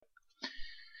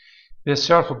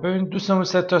بسیار خوب. ببینید دوستمون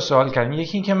سه تا سوال کردن.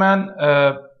 یکی این که من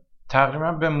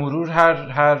تقریبا به مرور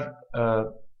هر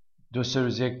دو سه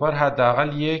روز یک بار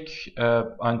حداقل یک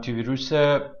آنتی ویروس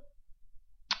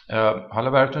حالا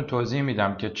براتون توضیح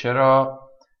میدم که چرا.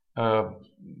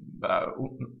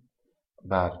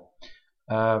 بله،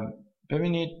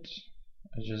 ببینید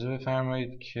اجازه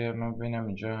بفرمایید که من ببینم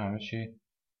اینجا همه چی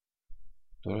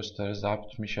درست داره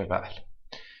ضبط میشه. بله،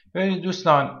 ببینید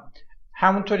دوستان،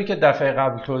 همونطوری که دفعه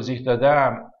قبل توضیح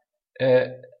دادم،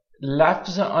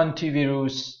 لفظ آنتی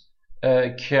ویروس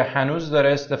که هنوز داره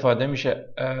استفاده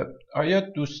میشه، آیا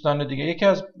دوستان دیگه، یکی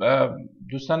از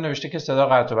دوستان نوشته که صدا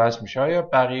قطع و وصل میشه، آیا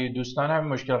بقیه دوستان هم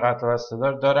مشکل قطع و وصل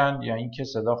صدا دارن یا اینکه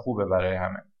صدا خوبه برای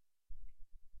همه؟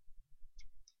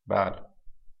 بله،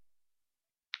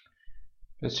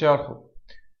 بسیار خوب.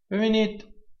 ببینید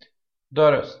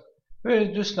درست،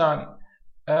 ببینید دوستان،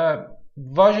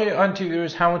 واژه آنتی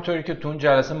ویروس همونطوری که تو اون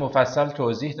جلسه مفصل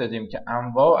توضیح دادیم که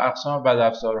انواع و اقسام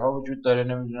بدافزارها وجود داره،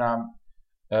 نمیدونم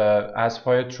از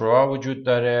پای تروا وجود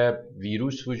داره،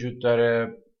 ویروس وجود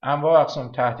داره، انواع و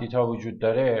اقسام تهدیدها وجود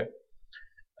داره.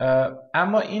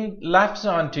 اما این لفظ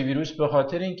آنتی ویروس به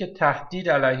خاطر اینکه تهدید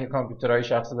علیه کامپیوترهای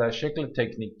شخصی در شکل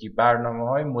تکنیکی،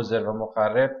 برنامه‌های مضر و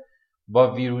مخرب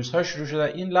با ویروس ها شروع شده،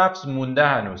 این لفظ مونده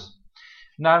هنوز.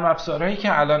 نرم افزارهایی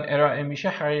که الان ارائه میشه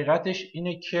حقیقتش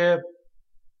اینه که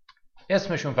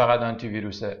اسمشون فقط آنتی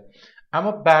ویروسه،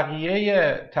 اما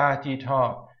بقیه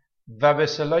تهدیدها و به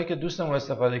اصطلاحی که دوستمون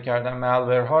استفاده کردن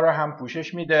مالورها رو هم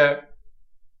پوشش میده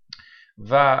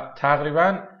و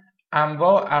تقریبا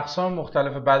انواع و اقسام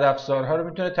مختلف بدافزارها رو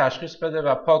میتونه تشخیص بده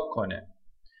و پاک کنه.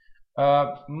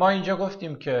 ما اینجا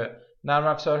گفتیم که نرم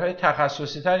افزارهای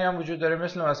تخصصی تری هم وجود داره،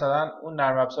 مثلا اون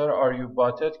نرم افزار آریو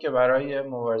باتت که برای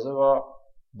مبارزه با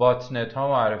باتنت ها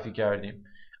معرفی کردیم.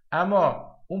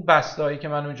 اما اون بسته‌هایی که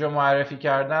من اونجا معرفی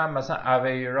کردم، مثلا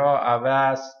اویرا،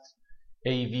 اوست،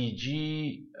 AVG،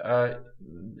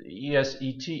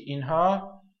 ESET،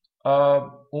 اینها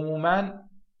عموما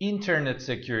اینترنت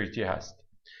سکیوریتی هست.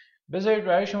 بذارید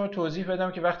برای شما توضیح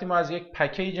بدم که وقتی ما از یک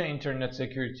پکیج اینترنت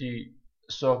سکیوریتی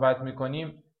صحبت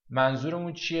میکنیم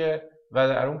منظورمون چیه و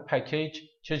در اون پکیج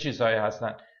چه چیزهایی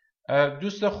هستن.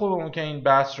 دوست خوبمون که این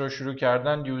بحث رو شروع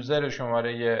کردن، یوزر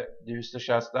شماره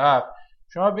 267،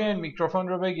 شما بیاین میکروفون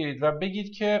رو بگیرید و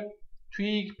بگید که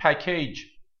توی یک پکیج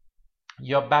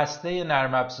یا بسته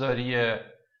نرم افزاری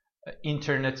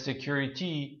اینترنت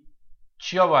سکیوریتی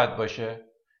چیا باید باشه.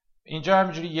 اینجا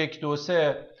همینجوری 1 2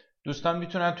 3 دوستان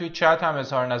میتونن توی چت هم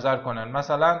اظهار نظر کنن،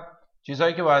 مثلا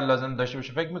چیزهایی که باید لازم داشته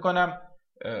باشه. فکر میکنم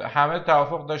همه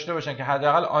توافق داشته باشن که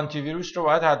حداقل آنتی ویروس رو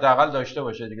باید حداقل داشته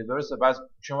باشه دیگه، درسته؟ بس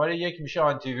شماره 1 میشه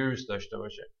آنتی ویروس داشته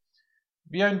باشه.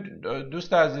 بیاین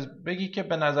دوست عزیز بگی که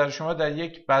به نظر شما در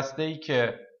یک بسته‌ای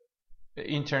که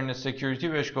اینترنت سکیوریتی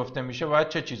بهش گفته میشه باید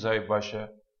چه چیزهایی باشه.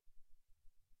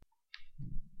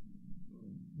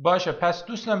 پس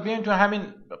دوستان بیاین تو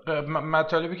همین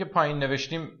مطالبی که پایین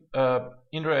نوشتیم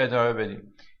این رو ادامه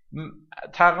بدیم.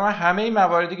 تقریبا همه این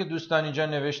مواردی که دوستان اینجا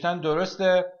نوشتن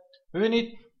درسته.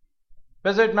 ببینید،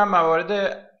 بذارید من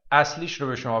موارد اصلیش رو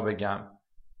به شما بگم.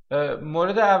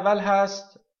 مورد اول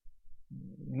هست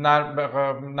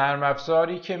نرم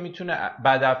افزاری که میتونه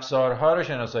بدافزارها رو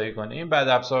شناسایی کنه. این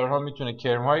بدافزارها میتونه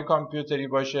کرم‌های کامپیوتری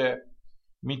باشه،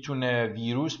 میتونه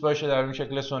ویروس باشه در اون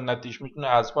شکل سنتیش، میتونه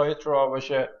از پای تروا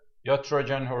باشه یا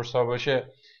تروجن هورس ها باشه،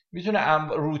 میتونه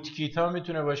روت کیت ها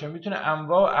میتونه باشه، میتونه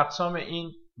انواع و اقسام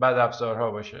این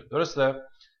بدافزارها باشه، درسته؟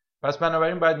 پس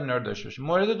بنابراین باید اینا رو داشته باشه.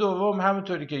 مورد دوم،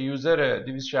 همونطوری که یوزر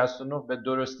 269 به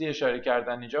درستی اشاره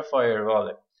کردن اینجا،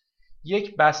 فایرواله،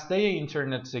 یک بسته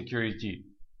اینترنت سکیوریتی.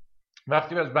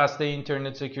 وقتی از بسته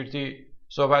اینترنت سکیوریتی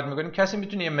صحبت میکنیم، کسی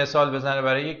میتونه یه مثال بزنه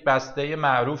برای یک بسته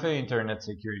معروف اینترنت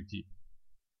سکیوریتی؟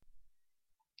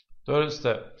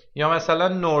 درسته. یا مثلا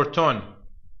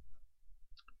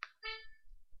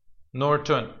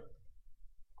نورتون،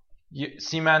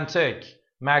 سیمنتک،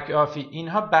 مک آفی،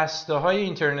 اینها بسته های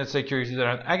اینترنت سکیوریتی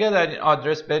دارن. اگر در این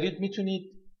آدرس برید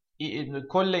میتونید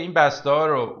کل این بسته ها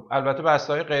رو، البته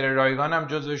بسته های غیر رایگان هم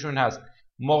جزوشون هست،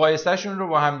 مقایسه شون رو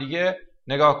با هم دیگه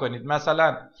نگاه کنید.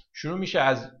 مثلا شروع میشه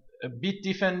از بیت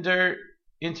دیفندر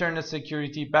اینترنت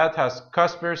سکیوریتی، بعد هست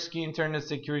کاسپرسکی اینترنت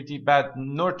سکیوریتی، بعد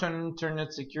نورتون اینترنت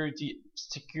سکیوریتی،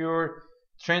 سکیور،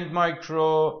 ترند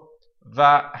مایکرو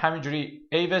و همینجوری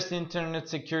ایوست اینترنت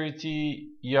سکیوریتی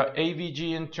یا AVG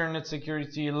اینترنت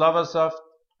سکیوریتی، لاواسافت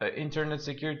اینترنت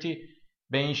سکیوریتی،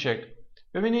 به این شکل.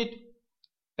 ببینید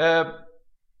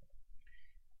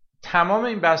تمام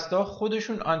این بسته ها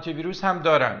خودشون آنتی ویروس هم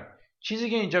دارن. چیزی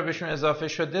که اینجا بهشون اضافه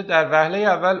شده در وهله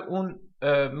اول اون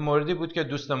موردی بود که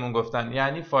دوستمون گفتن،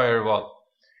 یعنی فایروال.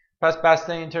 پس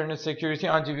بسته اینترنت سکیوریتی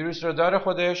آنتی ویروس رو داره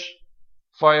خودش،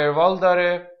 فایروال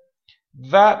داره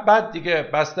و بعد دیگه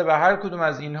بسته به هر کدوم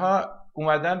از اینها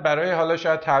اومدن برای حالا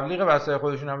شاید تبلیغ وسایل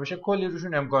خودشون هم بشه کلی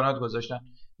روشون امکانات گذاشتن.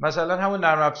 مثلا همون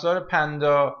نرم افزار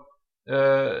پندا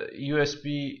USB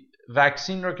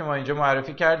وکسین رو که ما اینجا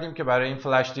معرفی کردیم که برای این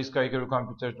فلش دیسک هایی که رو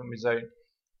کامپیوترتون میذارید،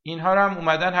 اینها رو هم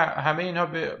اومدن همه اینها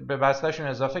به بستهشون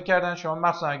اضافه کردن. شما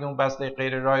مخصوصا اگه اون بسته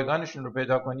غیر رایگانشون رو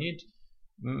پیدا کنید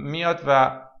میاد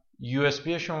و USB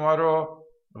شما رو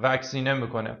وکسینه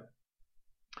میکنه.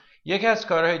 یکی از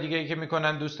کارهای دیگه‌ای که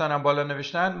میکنن دوستانم بالا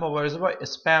نوشتن مبارزه با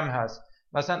اسپم هست.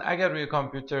 مثلا اگر روی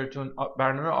کامپیوترتون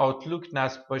برنامه آوتلوک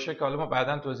نصب باشه که حالا ما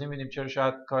بعداً توضیح میدیم چرا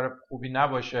شاید کار خوبی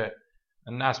نباشه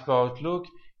نصب آوتلوک،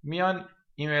 میان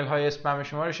ایمیل های اسپم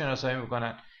شما رو شناسایی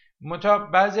میکنن. منتها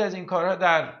بعضی از این کارها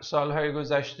در سالهای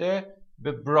گذشته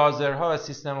به براوزرها و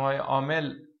سیستم های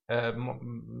عامل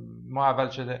محول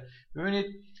شده. ببینید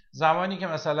زمانی که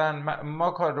مثلا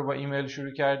ما کار رو با ایمیل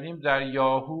شروع کردیم در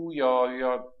یاهو یا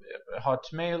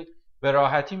هاتمیل به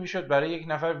راحتی میشد برای یک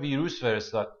نفر ویروس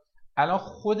فرستاد. الان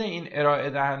خود این ارائه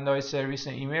دهنده های سرویس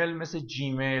ایمیل مثل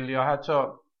جیمیل یا حتی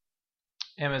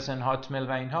MSN هاتمیل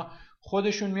و اینها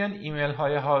خودشون میان ایمیل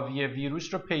های حاوی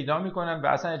ویروس رو پیدا میکنن و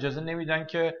اصلا اجازه نمیدن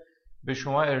که به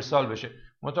شما ارسال بشه.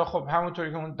 منتها خب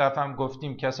همونطوری که اون دفعه هم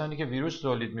گفتیم کسانی که ویروس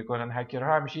تولید میکنن،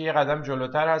 هکرها، همیشه یه قدم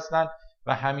جلوتر هستن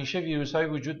و همیشه ویروس های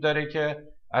وجود داره که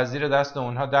از زیر دست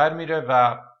اونها در میره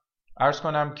و عرض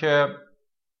کنم که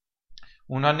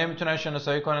اونها نمیتونن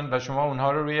شناسایی کنن و شما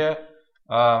اونها رو روی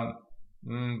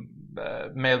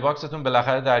میل باکستون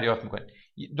بالاخره دریافت میکنید.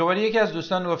 دوباره یکی از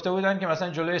دوستان گفته بودن که مثلا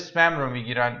جلوی اسپم رو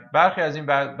میگیرن. برخی از این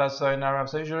بسته‌های نرم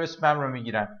افزاری جلوی اسپم رو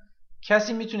میگیرن.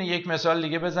 کسی میتونه یک مثال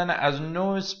دیگه بزنه از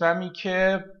نوع اسپمی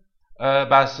که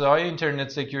بسته‌های اینترنت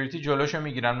سکیوریتی جلوشو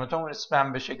میگیرن؟ منتها اون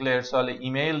اسپم به شکل ارسال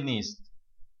ایمیل نیست.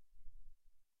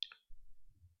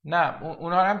 نه،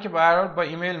 اونها هم که به هر حال با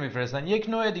ایمیل میفرستن. یک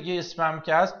نوع دیگه اسپم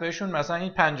که هست بهشون مثلا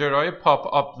این پنجره‌های پاپ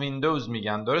آپ ویندوز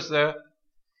میگن، درسته؟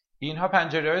 اینها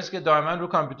پنجره‌ای است که دائما رو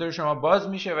کامپیوتر شما باز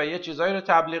میشه و یه چیزایی رو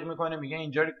تبلیغ میکنه، میگه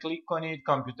اینجا رو کلیک کنید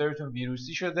کامپیوترتون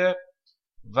ویروسی شده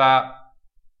و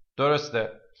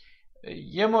درسته.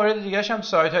 یه مورد دیگه هم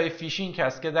سایت های فیشینگ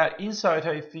هست که در این سایت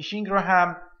های فیشینگ رو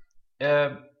هم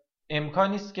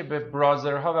امکانی است که به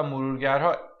براوزرها و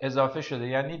مرورگرها اضافه شده.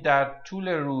 یعنی در طول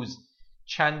روز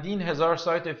چندین هزار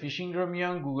سایت فیشینگ رو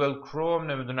میان گوگل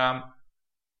کروم، نمیدونم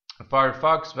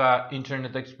فایرفاکس و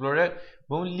اینترنت اکسپلورر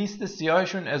به اون لیست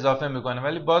سیاهشون اضافه میکنه.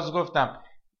 ولی باز گفتم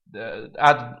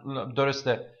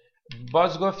درسته،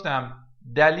 باز گفتم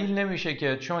دلیل نمیشه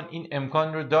که چون این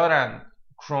امکان رو دارن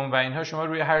کروم و اینها شما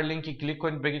روی هر لینکی کلیک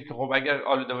کنید بگید که خب اگر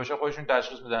آلوده باشه خودشون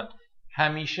تشخیص میدن.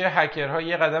 همیشه هکرها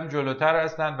یه قدم جلوتر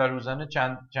هستن و روزانه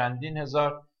چندین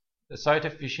هزار سایت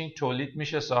فیشینگ تولید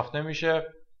میشه، ساخته میشه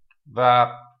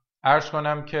و عرض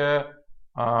کنم که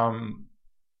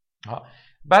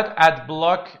بعد اد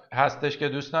بلاک هستش که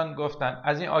دوستان گفتن.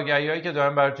 از این آگهی‌هایی که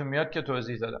دارم براتون میاد که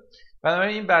توضیح دادم.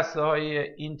 بنابراین این بسته‌های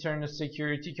اینترنت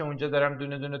سکیوریتی که اونجا دارم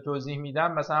دونه دونه توضیح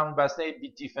میدم، مثلا همون بسته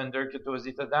بیت دیفندر که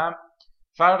توضیح دادم،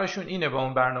 فرقشون اینه با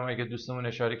اون برنامه‌ای که دوستمون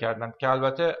اشاره کردن که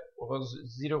البته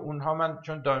زیر اونها من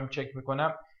چون دائم چک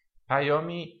میکنم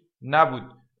پیامی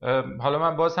نبود. حالا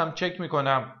من باز هم چک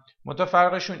میکنم. منتها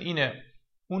فرقشون اینه،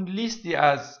 اون لیستی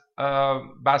از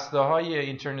بسته‌های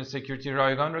اینترنت سکیوریتی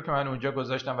رایگان رو که من اونجا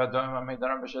گذاشتم و دائما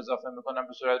دارم بهش اضافه میکنم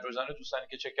به صورت روزانه، دوستانی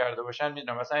که چک کرده باشن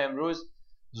میدونم. مثلا امروز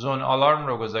زون آلارم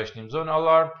رو گذاشتیم. زون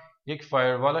آلارم یک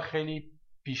فایروال خیلی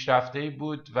پیشرفته‌ای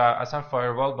بود و اصلا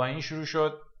فایروال با این شروع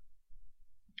شد.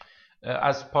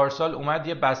 از پارسال اومد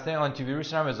یه بسته آنتی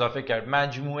ویروس رو هم اضافه کرد.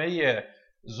 مجموعه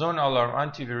زون آلارم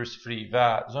آنتی ویروس فری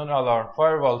و زون آلارم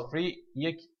فایروال فری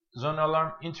یک زون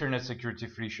آلارم اینترنت سکیوریتی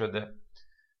فری شده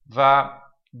و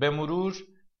به مرور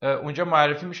اونجا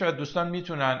معرفی میشه و دوستان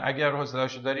میتونن اگر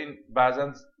حوصله‌اشو دارین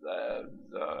بعضا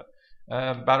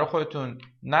برای خودتون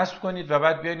نصب کنید و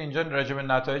بعد بیاین اینجا راجع به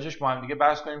نتایجش با هم دیگه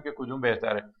بحث کنیم که کدوم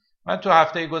بهتره. من تو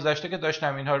هفته گذشته که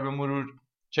داشتم اینها رو به مرور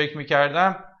چک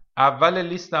میکردم، اول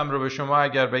لیستم رو به شما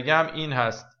اگر بگم این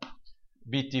هست،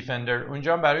 بیت دیفندر.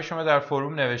 اونجا برای شما در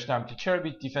فروم نوشتم که چرا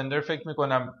بیت دیفندر فکر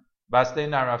میکنم بسته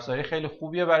نرم افزاری خیلی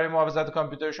خوبیه برای محافظت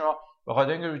کامپیوتر شما. به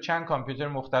خاطر اینکه روی چند کامپیوتر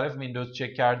مختلف ویندوز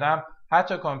چک کردم،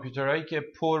 حتی کامپیوترهایی که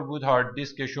پر بود هارد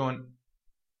دیسکشون،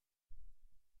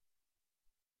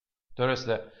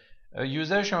 درسته،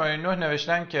 یوزر شماره 9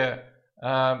 نوشتن که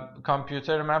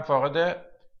کامپیوتر من فاقد.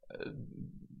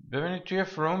 ببینید توی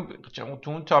فروم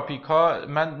تو اون تاپیک ها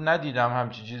من ندیدم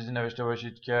همچین چیزی نوشته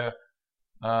باشید که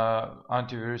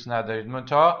آنتی ویروس ندارید.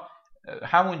 منتها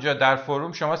همونجا در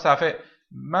فروم شما صفحه،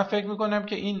 من فکر میکنم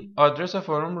که این آدرس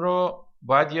فروم رو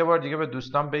باید یه بار دیگه به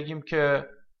دوستان بگیم که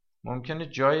ممکنه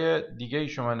جای دیگه ای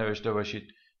شما نوشته باشید.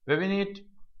 ببینید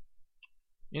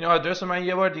این آدرس رو من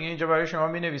یه بار دیگه اینجا برای شما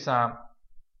می نویسم.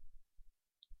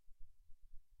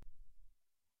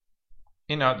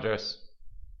 این آدرس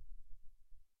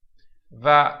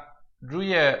و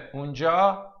روی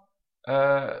اونجا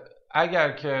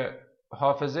اگر که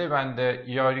حافظه بنده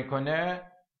یاری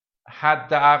کنه،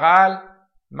 حداقل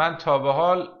من تا به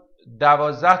حال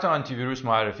 12 تا آنتی ویروس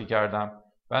معرفی کردم.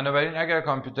 بنابراین اگر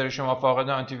کامپیوتر شما فاقد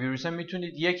آنتی ویروسه،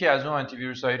 میتونید یکی از اون آنتی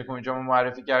ویروس هایی که اونجا ما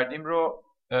معرفی کردیم رو،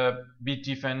 بیت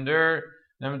دیفندر،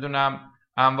 نمیدونم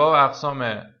انواع و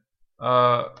اقسام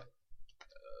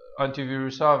آنتی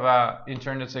ویروس ها و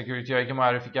اینترنت سکیوریتی هایی که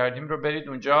معرفی کردیم رو برید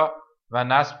اونجا و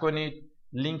نصب کنید.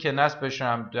 لینک نصبش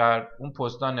هم در اون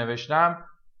پستان نوشتم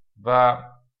و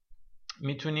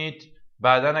میتونید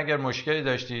بعدا اگر مشکلی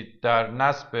داشتید در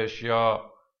نصبش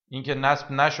یا اینکه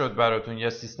نصب نشد براتون یا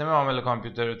سیستم عامل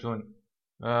کامپیوترتون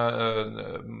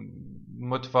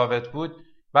متفاوت بود،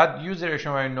 بعد یوزر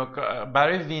شما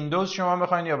برای ویندوز شما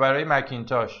میخواین یا برای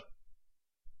مکینتاش؟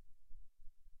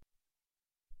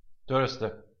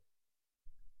 درسته.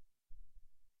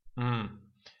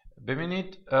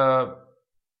 ببینید،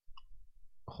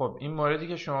 خب این موردی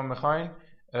که شما میخواین،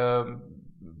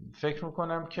 فکر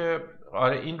میکنم که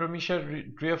آره این رو میشه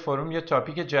روی فروم یه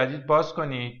تاپیک جدید باز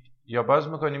کنید یا باز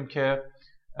میکنیم که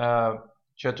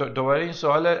چطور. دوباره این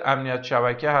سوال امنیت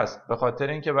شبکه هست، به خاطر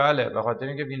اینکه به خاطر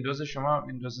اینکه ویندوز شما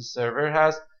ویندوز سرور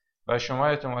هست و شما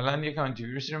احتمالاً یک آنتی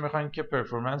ویروسی رو میخواین که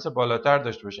پرفورمنس بالاتر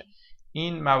داشته باشه.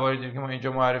 این مواردی که ما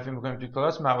اینجا معرفی میکنیم توی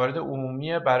کلاس موارد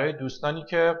عمومیه برای دوستانی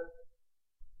که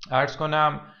عرض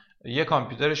کنم یک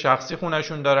کامپیوتر شخصی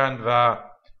خونشون دارن و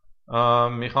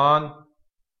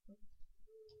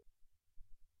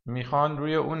میخوان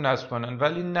روی اون نصب کنن.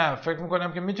 ولی نه، فکر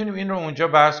میکنم که میتونیم این رو اونجا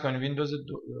بحث کنیم. ویندوز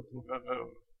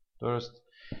درست،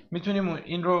 میتونیم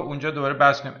این رو اونجا دوباره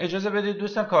بحث کنیم. اجازه بدید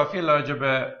دوستان، کافیه راجع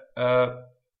به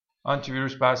آنتی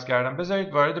ویروس بحث کردم.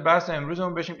 بذارید وارد بحث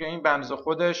امروزمون بشیم که این بنز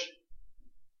خودش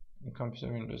این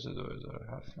کامپیوتر ویندوز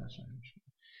 2007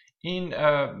 این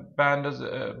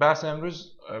بحث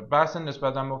امروز بحث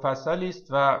نسبتا مفصلی است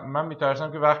و من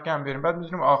میترسم که وقت کم بیاریم. بعد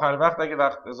میتونیم آخر وقت اگه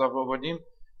وقت اضافه آوردیم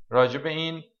راجع به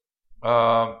این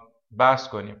بحث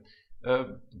کنیم.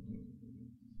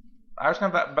 عرض کنم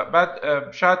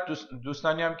بعد شاید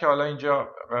دوستانی هم که حالا اینجا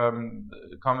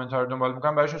کامنت ها رو دنبال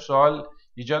میکنن برایشون سوال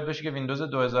ایجاد بشه که ویندوز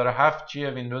 2007 چیه،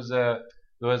 ویندوز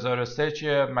 2003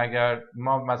 چیه، مگر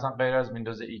ما مثلا غیر از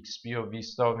ویندوز XP و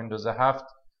ویستا و ویندوز 7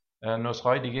 نسخه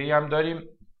های دیگه ای هم داریم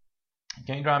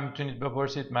که این رو هم میتونید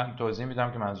بپرسید، من توضیح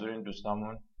میدم که منظور این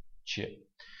دوستامون چیه.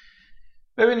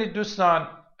 ببینید دوستان،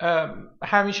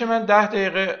 همیشه من 10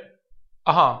 دقیقه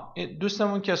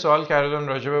دوستمون که سوال کردن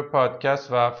راجع به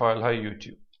پادکست و فایل های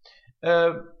یوتیوب،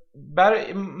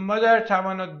 برای ما در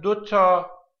تمام 2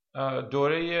 تا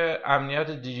دوره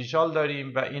امنیت دیجیتال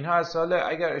داریم و اینها از سال،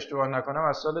 اگر اشتباه نکنم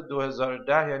از سال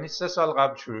 2010 یعنی 3 سال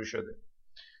قبل شروع شده.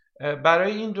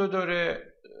 برای این 2 دوره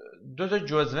 2 تا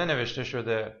جزوه نوشته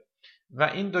شده و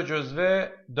این 2 جزوه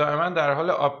دائما در حال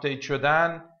آپدیت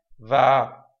شدن و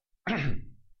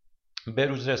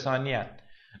بروز رسانی هستند.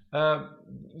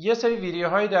 یه سری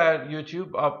ویدیوهایی در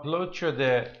یوتیوب آپلود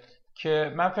شده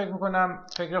که من فکر میکنم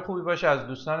فکر خوبی باشه از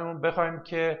دوستانمون بخوایم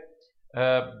که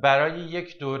برای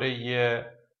یک دوره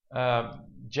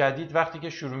جدید وقتی که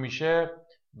شروع میشه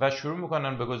و شروع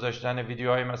میکنن به گذاشتن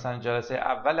ویدیوهای مثلا جلسه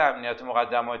اول امنیت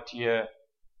مقدماتی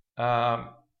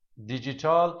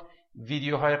دیجیتال،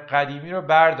 ویدیوهای قدیمی رو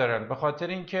بردارن، به خاطر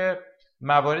اینکه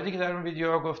مواردی که در اون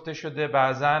ویدیوها گفته شده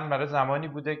بعضاً برای زمانی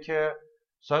بوده که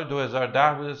سال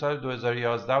 2010 بوده، سال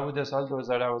 2011 بوده، سال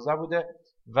 2012 بوده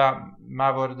و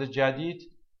موارد جدید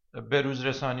به روز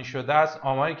رسانی شده است.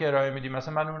 آماری که ارائه میدیم،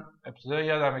 مثلا من اون ابتدا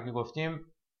یادمه که گفتیم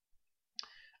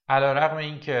علیرغم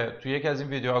اینکه توی یکی از این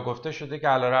ویدیوها گفته شده که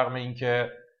علیرغم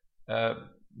اینکه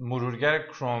مرورگر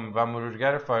کروم و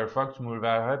مرورگر فایرفاکس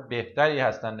مرورگرهای بهتری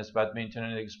هستند نسبت به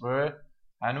اینترنت اکسپلورر،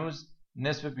 هنوز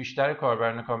نسبت بیشتر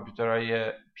کاربران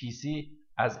کامپیوترهای پی سی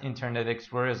از اینترنت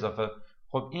اکسپلورر اضافه.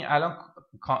 خب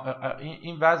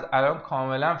این وضع الان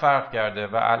کاملا فرق کرده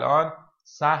و الان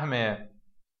سهم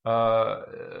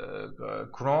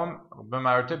کروم به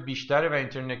مراتب بیشتره و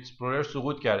اینترنت اکسپلورر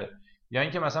سقوط کرده. یا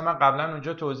اینکه مثلا من قبلا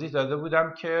اونجا توضیح داده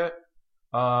بودم که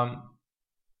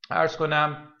عرض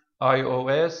کنم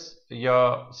iOS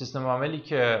یا سیستم عاملی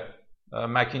که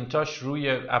مکینتاش روی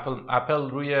اپل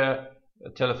روی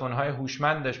تلفن‌های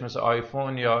هوشمندش مثل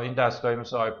آیفون یا این دستگاهی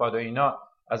مثل آیپاد و اینا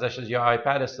ازش یا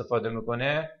آیپد استفاده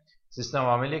میکنه، سیستم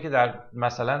عاملی که در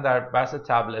مثلا در بحث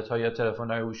تبلت ها یا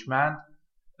تلفن های هوشمند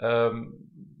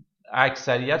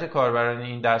اکثریت کاربران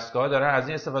این دستگاه دارن از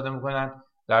این استفاده میکنن،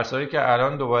 در حالی که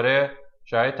الان دوباره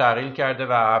شرایط تغییر کرده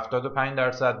و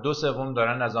 75% 2/3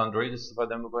 دارن از اندروید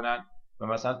استفاده میکنن و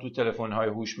مثلا تو تلفن‌های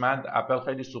هوشمند اپل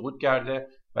خیلی سقوط کرده،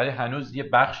 ولی هنوز یه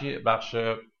بخش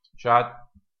شاید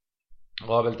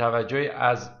قابل توجهی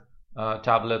از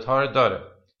تبلت ها رو داره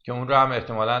که اون رو هم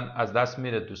احتمالاً از دست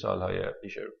میره تو سالهای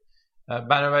پیش رو.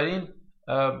 بنابراین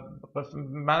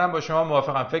منم با شما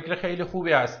موافقم. فکر خیلی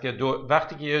خوبی است که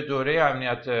وقتی که یه دوره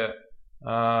امنیت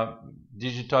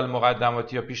دیجیتال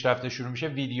مقدماتی یا پیشرفته شروع میشه،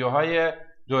 ویدیوهای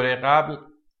دوره قبل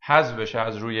حذف بشه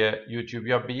از روی یوتیوب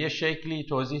یا به یه شکلی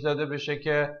توضیح داده بشه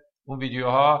که اون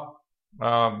ویدیوها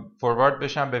فوروارد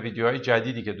بشن به ویدیوهای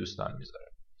جدیدی که دوستان میذارن.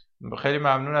 خیلی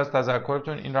ممنون از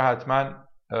تذکرتون، این را حتما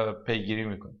پیگیری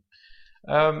میکنیم.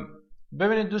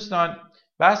 ببینید دوستان،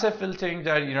 بحث فیلترینگ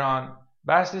در ایران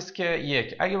بحثی است که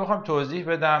اگه بخوام توضیح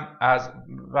بدم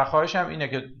و خواهشم اینه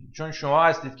که چون شما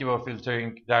هستید که با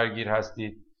فیلترینگ درگیر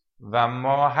هستید و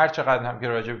ما هر چقدر هم که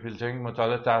راجع به فیلترینگ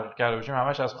مطالعه تحقیق کرده باشیم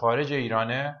همش از خارج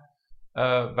ایرانه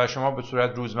و شما به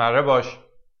صورت روزمره باش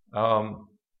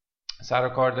سر و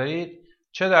کار دارید،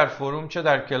 چه در فروم چه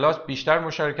در کلاس بیشتر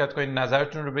مشارکت کنید،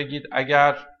 نظرتون رو بگید.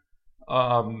 اگر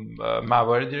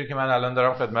مواردی رو که من الان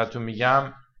دارم خدمتتون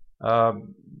میگم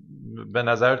به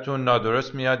نظرتون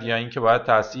نادرست میاد یا اینکه باید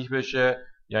تصحیح بشه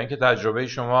یا اینکه تجربه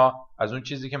شما از اون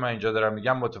چیزی که من اینجا دارم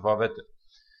میگم متفاوته.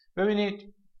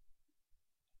 ببینید،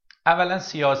 اولا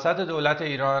سیاست دولت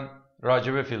ایران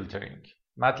راجع به فیلترینگ،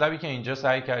 مطلبی که اینجا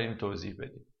سعی کردیم توضیح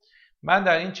بدیم. من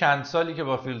در این چند سالی که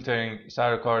با فیلترینگ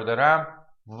سر و کار دارم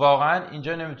واقعا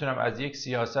اینجا نمیتونم از یک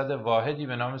سیاست واحدی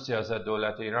به نام سیاست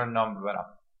دولت ایران نام ببرم.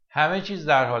 همه چیز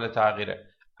در حال تغییره.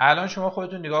 الان شما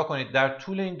خودتون نگاه کنید، در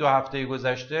طول این 2 هفته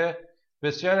گذشته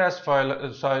بسیار از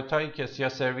سایت هایی که یا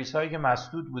سرویس هایی که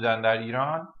مسدود بودن در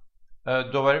ایران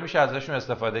دوباره میشه ازشون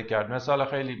استفاده کرد. مثال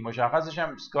خیلی مشخصش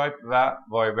هم اسکایپ و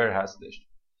وایبر هستش.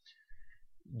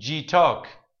 جی تاک،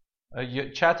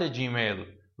 چت جیمیل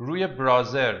روی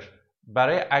براوزر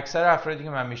برای اکثر افرادی که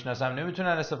من میشناسم نمیتونن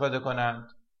استفاده کنند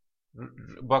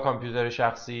با کامپیوتر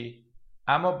شخصی،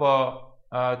 اما با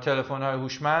تلفن های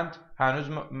هوشمند هنوز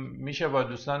میشه با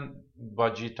دوستان با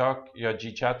جی تاک یا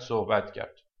جی چت صحبت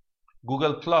کرد.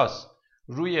 گوگل پلاس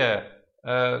روی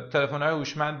تلفن های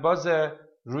هوشمند بازه،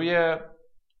 روی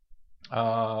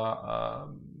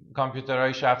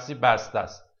کامپیوترهای شخصی بسته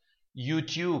است.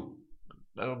 یوتیوب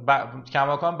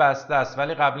کماکان بسته است،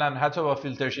 ولی قبلا حتی با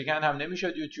فیلتر شکن هم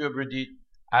نمیشد یوتیوب رو دید.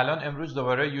 الان امروز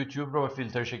دوباره یوتیوب رو با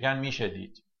فیلتر شکن میشه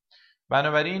دید.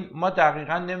 بنابراین ما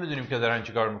دقیقا نمیدونیم که دارن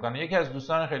چیکار میکنن. یکی از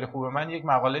دوستان خیلی خوبه من یک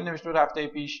مقاله نوشته بود هفته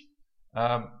پیش،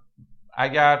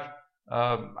 اگر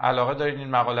علاقه دارید این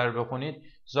مقاله رو بخونید،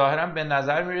 ظاهرا به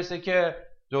نظر میرسه که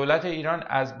دولت ایران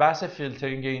از بحث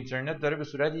فیلترینگ اینترنت داره به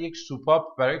صورت یک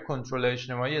سوپاپ برای کنترل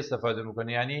اجتماعی استفاده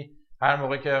میکنه. یعنی هر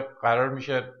موقع که قرار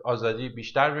میشه آزادی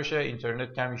بیشتر بشه،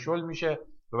 اینترنت کمی شل میشه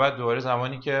و بعد دوباره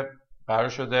زمانی که قرار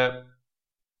شده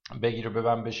بگیر و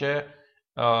ببند بشه،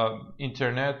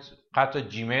 اینترنت حتی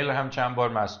جیمیل هم چند بار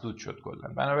مسدود شد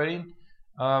کلا. بنابراین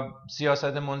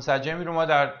سیاست منسجمی رو ما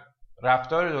در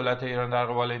رفتار دولت ایران در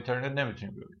قبال اینترنت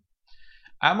نمیتونیم ببینیم.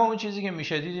 اما اون چیزی که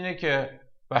میشه دید اینه که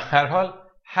به هر حال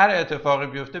هر اتفاقی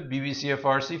بیفته BBC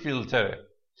فارسی فیلتره.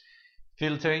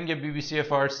 فیلترینگ BBC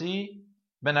فارسی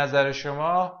به نظر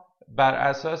شما بر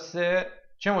اساس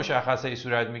چه مشخصه‌ای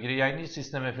صورت میگیره؟ یعنی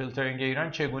سیستم فیلترینگ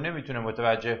ایران چگونه میتونه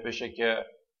متوجه بشه که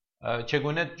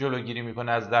چگونه جلوگیری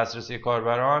میکنه از دسترسی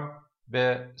کاربران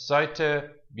به سایت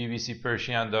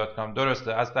bbcpersian.com؟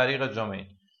 درسته، از طریق دومین.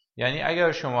 یعنی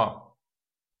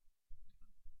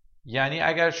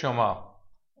اگر شما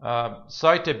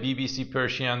سایت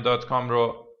bbcpersian.com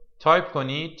رو تایپ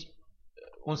کنید،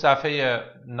 اون صفحه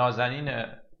نازنین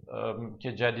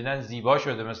که جدیداً زیبا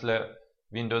شده مثل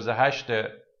ویندوز 8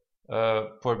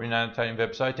 پربیننده ترین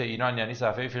وبسایت ایران، یعنی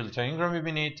صفحه فیلترینگ رو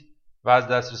میبینید و از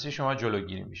دسترسی شما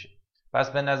جلوگیری میشه.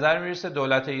 پس به نظر میرسه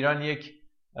دولت ایران یک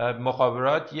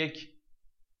مخابرات یک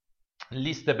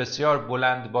لیست بسیار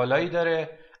بلند بالایی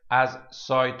داره از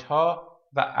سایت ها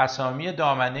و اسامی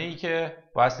دامنه‌ای که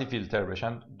بایستی فیلتر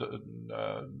بشن.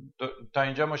 تا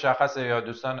اینجا مشخصه یا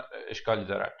دوستان اشکالی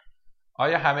دارن؟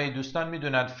 آیا همه دوستان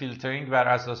میدونند فیلترینگ بر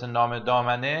اساس نام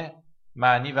دامنه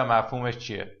معنی و مفهومش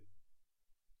چیه؟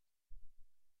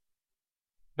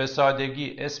 به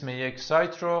سادگی اسم یک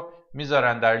سایت رو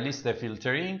میذارن در لیست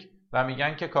فیلترینگ و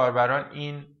میگن که کاربران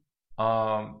این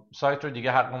سایت رو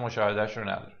دیگه حق مشاهدهش رو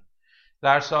نداره.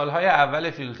 در سالهای اول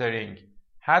فیلترینگ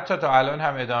حتی تا الان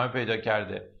هم ادامه پیدا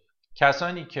کرده.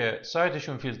 کسانی که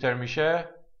سایتشون فیلتر میشه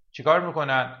چیکار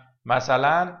میکنن؟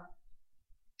 مثلا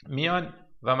میان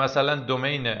و مثلا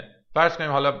دومین، فرض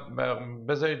کنیم حالا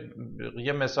بذارید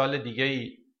یه مثال دیگه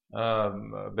ای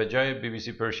به جای BBC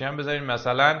پرشین بذارید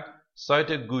مثلا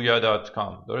سایت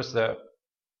گویا.com، درسته؟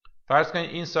 فرض کنید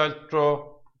این سایت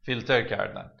رو فیلتر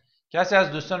کردن. کسی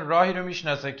از دوستان راهی رو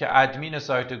میشناسه که ادمین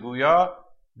سایت گویا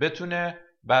بتونه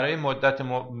برای مدت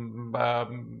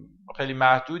خیلی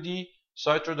محدودی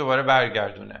سایت رو دوباره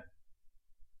برگردونه؟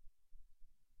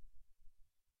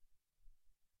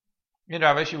 این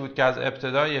روشی بود که از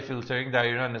ابتدای فیلترینگ در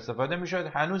ایران استفاده میشد.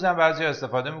 هنوزم بعضی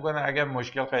استفاده میکنن اگر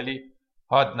مشکل خیلی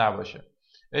حاد نباشه.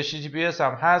 HTTPS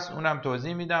هم هست، اونم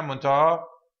توضیح میدم. منتها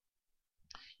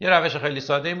یه روش خیلی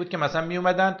ساده این بود که مثلا می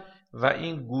اومدن و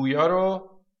این گویا رو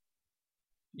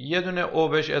یه دونه او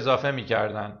بهش اضافه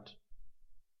میکردند،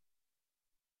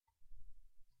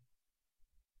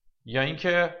 یا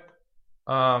اینکه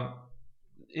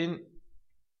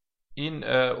این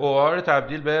او ها رو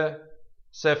تبدیل به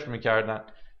 0 میکردن.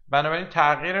 بنابراین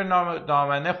تغییر نام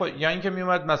دامنه یا اینکه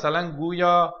میومد مثلا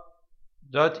گویا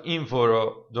 .info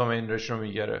رو دومینش رو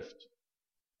میگرفت.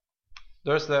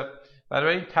 درسته؟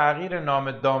 بنابراین تغییر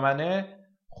نام دامنه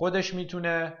خودش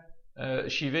میتونه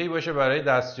شیوهی باشه برای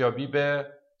دستیابی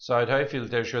به سایت های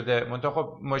فیلتر شده. منتها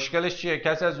خب مشکلش چیه؟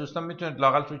 کسی از دوستان میتونه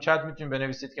لااقل تو چت میتونید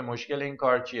بنویسید که مشکل این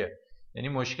کار چیه، یعنی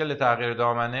مشکل تغییر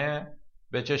دامنه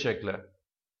به چه شکله.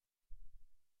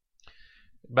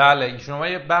 بله، شما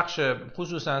یک بخش،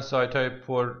 خصوصا سایت های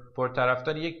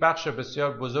پرطرفدار، یک بخش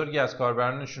بسیار بزرگی از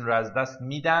کاربرانشون رو از دست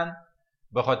میدن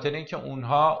به خاطر اینکه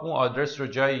اونها اون آدرس رو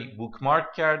جایی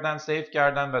بوکمارک کردن، سیو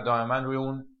کردن و دائما روی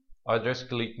اون آدرس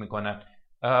کلیک میکنن.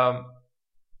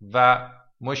 و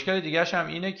مشکل دیگه‌ش هم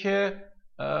اینه که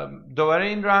دوباره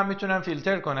این رو هم میتونن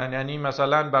فیلتر کنن. یعنی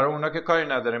مثلا برای اونا که کاری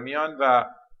نداره میان و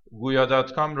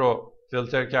گویا.com رو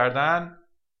فیلتر کردن،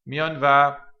 میان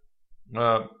و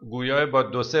گویا با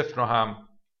 2 0 رو هم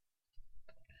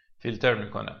فیلتر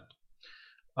میکنن.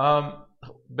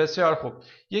 بسیار خوب.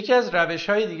 یکی از روش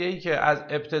های دیگه ای که از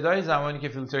ابتدای زمانی که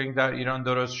فیلترینگ در ایران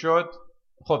درست شد،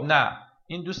 خب نه،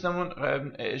 این دوستمون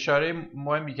اشاره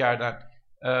مهمی کردن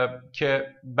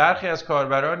که برخی از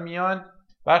کاربران میان،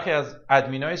 برخی از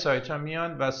ادمینای سایت ها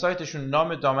میان و سایتشون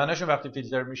نام دامنهشون وقتی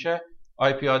فیلتر میشه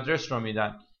آی پی آدرس رو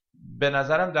میدن. به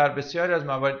نظرم در بسیاری از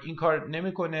موارد این کار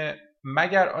نمیکنه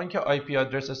مگر آنکه آی پی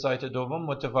آدرس سایت دوم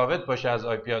متفاوت باشه از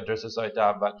آی پی آدرس سایت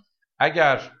اول.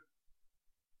 اگر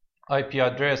آی پی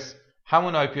آدرس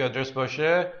همون آی پی آدرس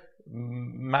باشه،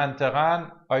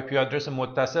 منطقاً آی پی آدرس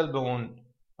متصل به اون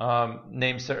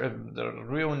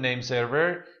روی اون نیم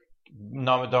سرور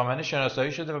نام دامنه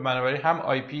شناسایی شده و بنابراین هم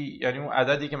آی پی، یعنی اون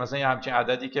عددی که مثلا یه همچین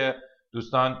عددی که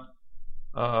دوستان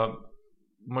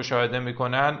مشاهده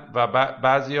میکنن و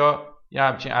بعضیا یه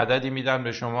همچین عددی میدن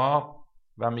به شما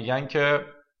و میگن که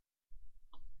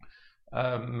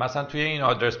مثلا توی این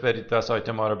آدرس برید و سایت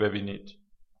ما رو ببینید.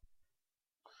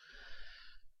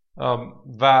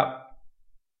 و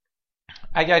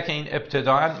اگر که این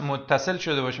ابتداعاً متصل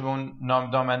شده باشه به اون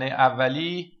نام دامنه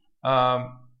اولی،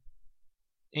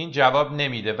 این جواب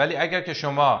نمیده. ولی اگر که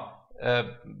شما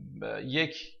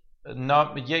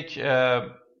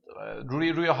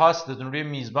روی هاستتون، روی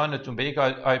میزبانتون به یک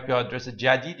آی پی آدرس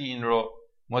جدیدی این رو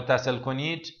متصل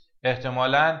کنید،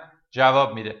 احتمالاً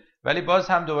جواب میده. ولی باز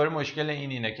هم دوباره مشکل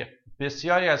اینه که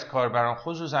بسیاری از کاربران،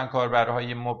 خصوصا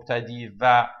کاربرهای مبتدی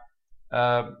و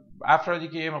افرادی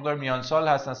که یه مقدار میان سال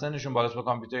هستن، سنشون بالاست با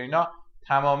کامپیوتر، اینا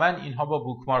تماما اینها با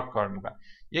بوکمارک کار میکنن.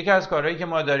 یکی از کارهایی که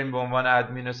ما داریم به عنوان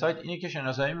ادمین سایت اینه که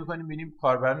شناسایی میکنیم ببینیم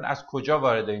کاربران از کجا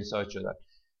وارد این سایت شدن.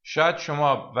 شاید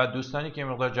شما و دوستانی که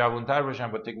مقدار جوان‌تر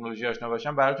باشن، با تکنولوژی آشنا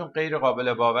باشن، براتون غیر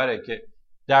قابل باوره که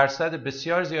درصد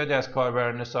بسیار زیادی از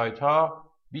کاربران سایت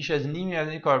ها، بیش از نیمی از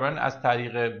این کاربران از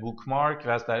طریق بوکمارک و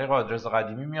از طریق آدرس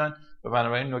قدیمی میان. و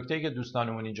بنابراین نکته‌ای که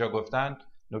دوستانمون اینجا گفتن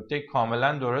نکته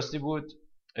کاملا درستی بود،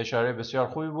 اشاره بسیار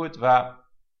خوبی بود. و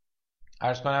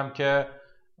عرض کنم که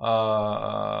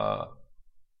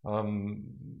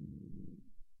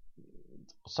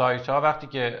سایت ها وقتی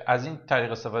که از این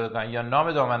طریق استفاده کنن یا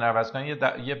نام دامنه رو عوض کنن،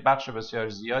 یه بخش بسیار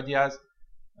زیادی از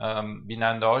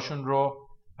بیننده هاشون رو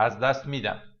از دست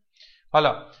میدن.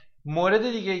 حالا مورد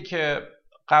دیگه ای که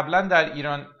قبلا در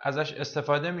ایران ازش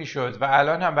استفاده میشد و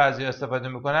الان هم بعضی استفاده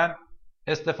میکنن،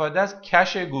 استفاده از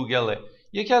کش گوگله.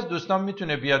 یکی از دوستان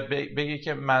میتونه بیاد بگه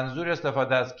که منظور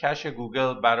استفاده از کش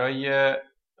گوگل برای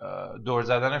دور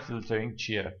زدن فیلترینگ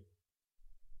چیه؟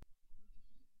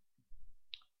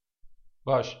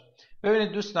 باش.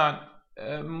 ببینید دوستان،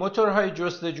 موتورهای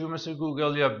جستجو مثل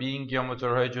گوگل یا بینگ یا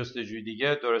موتورهای جستجوی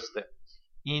دیگه، درسته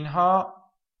اینها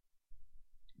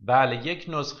بله یک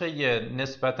نسخه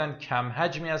نسبتاً کم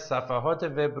حجمی از صفحات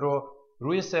وب رو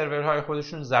روی سرورهای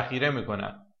خودشون ذخیره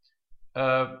میکنن.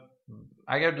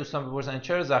 اگر دوستان بپرسن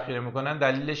چرا ذخیره میکنن،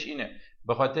 دلیلش اینه،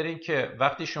 به خاطر اینکه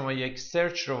وقتی شما یک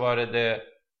سرچ رو وارد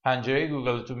پنجره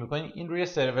گوگلتون میکنید، این روی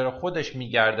سرور خودش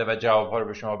میگرده و جوابها رو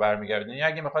به شما برمیگرده. یعنی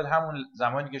اگه میخواد همون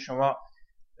زمانی که شما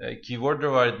کیورد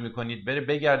رو وارد میکنید بره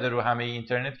بگرده رو همه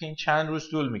اینترنت که این چند روز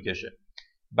طول میکشه.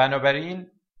 بنابراین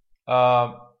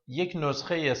یک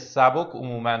نسخه سبک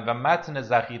عموما و متن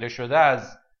ذخیره شده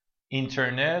از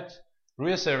اینترنت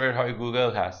روی سرورهای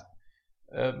گوگل هست.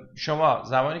 شما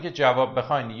زمانی که جواب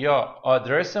بخواین یا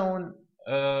آدرس اون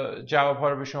جواب ها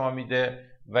رو به شما میده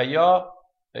و یا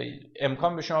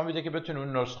امکان به شما میده که بتونید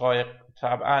اون نسخه های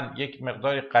طبعا یک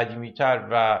مقدار قدیمی تر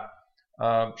و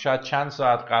شاید چند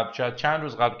ساعت قبل شاید چند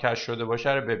روز قبل کشف شده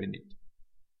باشه رو ببینید.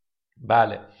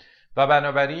 بله. و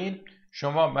بنابراین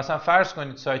شما مثلا فرض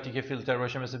کنید سایتی که فیلتر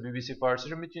باشه مثل BBC فارسی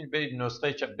رو میتونید برید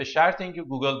نسخه به شرط اینکه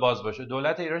گوگل باز باشه.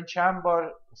 دولت ایران چند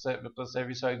بار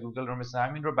سرویس های گوگل رو مثل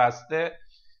همین رو بسته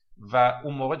و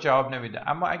اون موقع جواب نمیده.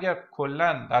 اما اگر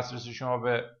کلا دسترسی شما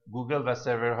به گوگل و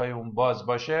سرورهای اون باز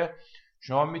باشه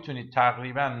شما میتونید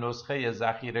تقریبا نسخه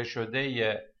ذخیره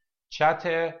شده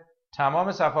چت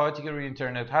تمام صفحاتی که روی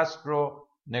اینترنت هست رو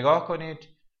نگاه کنید.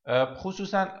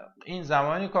 خصوصا این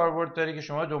زمانی کاربرد داره که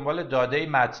شما دنبال داده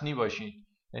متنی باشید.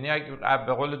 یعنی اگر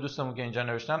به قول دوستمون که اینجا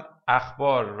نوشتن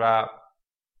اخبار و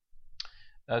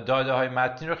داده های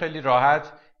متنی رو خیلی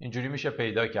راحت اینجوری میشه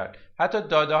پیدا کرد. حتی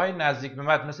داده های نزدیک به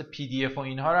متن مثل PDF و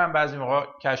اینها رو هم بعضی موقع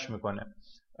کشف میکنه.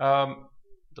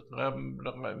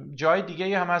 جای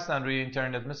دیگه هم هستن روی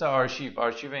اینترنت مثل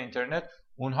آرشیو اینترنت،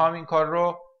 اونها هم این کار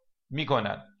رو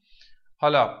میکنن.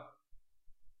 حالا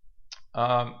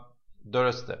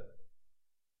درسته.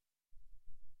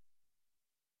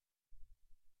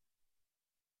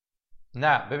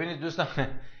 نه ببینید دوستان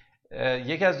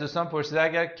یکی از دوستان پرسیده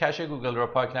اگر کش گوگل رو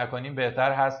پاک نکنیم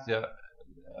بهتر هست یا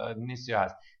نیست یا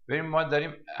هست. ببینید ما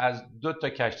داریم از دو تا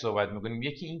کش صحبت میکنیم.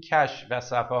 یکی این کش و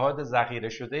صفحات ذخیره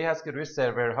شده ای هست که روی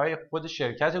سرورهای خود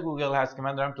شرکت گوگل هست که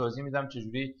من دارم توضیح میدم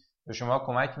چجوری به شما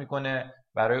کمک میکنه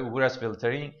برای عبور از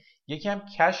فیلترینگ. یکی هم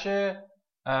کش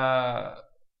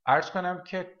عرض کنم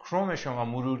که کروم شما،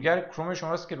 مرورگر کروم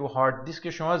شماست که رو هارد دیسک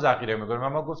شما ذخیره میکنه.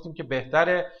 ما گفتیم که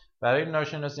بهتره برای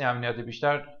ناشناسی امنیت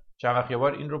بیشتر چند وقت یه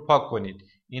بار این رو پاک کنید.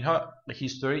 اینها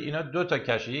هیستوری، اینا دو تا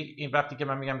کشه. یک این وقتی که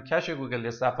من میگم کش گوگل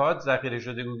یا صفحات ذخیره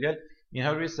شده گوگل،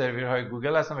 اینها روی سرورهای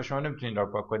گوگل هستن و شما نمیتونید این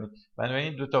رو پاک کنید.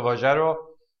 بنابراین دو تا واژه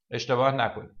رو اشتباه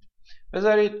نکنید.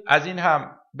 بذارید از این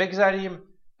هم بگذریم.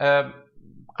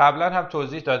 قبلا هم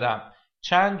توضیح دادم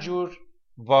چند جور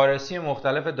وارسی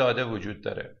مختلف داده وجود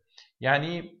داره.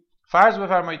 یعنی فرض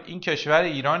بفرمایید این کشور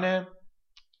ایرانه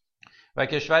و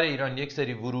کشور ایران یک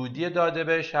سری ورودی داده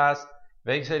بهش هست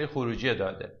و یک سری خروجی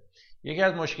داده. یکی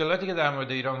از مشکلاتی که در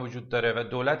مورد ایران وجود داره و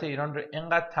دولت ایران رو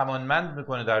اینقدر توانمند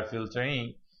میکنه در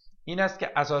فیلترینگ این است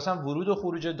که اساسا ورود و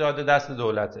خروج داده دست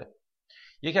دولته.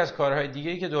 یکی از کارهای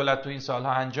دیگه‌ای که دولت تو این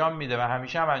سالها انجام میده و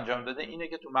همیشه هم انجام داده اینه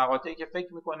که تو مقاطعی که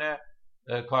فکر میکنه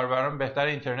کاربران بهتر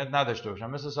اینترنت نداشته باشن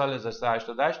مثل سال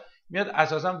 1388 میاد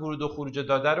اساسا ورود و خروج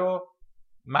داده رو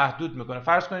محدود میکنه.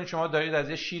 فرض کنید شما دارید از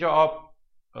یه شیر آب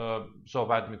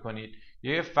صحبت میکنید،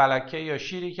 یه فلکه یا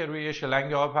شیری که روی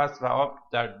شلنگ آب هست و آب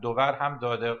در دوور هم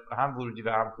داده هم ورودی و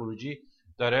هم خروجی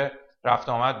داره رفت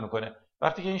آمد میکنه.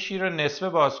 وقتی که این شیر رو نصفه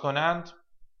باز کنند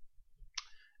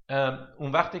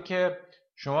اون وقتی که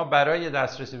شما برای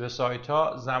دسترسی به سایت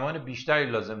ها زمان بیشتری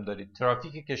لازم دارید.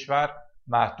 ترافیک کشور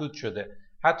محدود شده.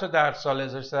 حتی در سال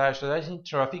 1388 این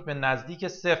ترافیک به نزدیک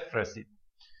صفر رسید.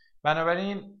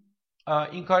 بنابراین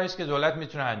این کاری است که دولت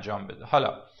میتونه انجام بده.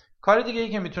 حالا کار دیگه ای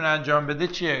که میتونه انجام بده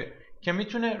چیه؟ که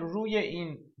میتونه روی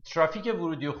این ترافیک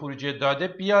ورودی و خروجی داده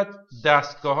بیاد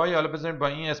دستگاه‌های، حالا بذاریم با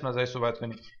این اسم ازش صحبت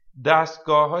کنیم،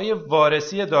 دستگاه‌های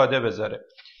وارسی داده بذاره.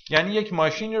 یعنی یک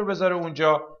ماشینی رو بذاره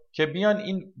اونجا که بیان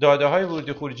این داده‌های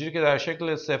ورودی خروجی رو که در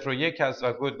شکل 0 و 1 هست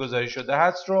و کد گذاری شده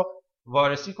هست رو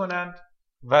وارسی کنند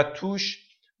و توش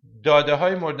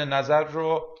داده‌های مورد نظر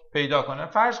رو پیدا کنن.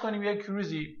 فرض کنیم یک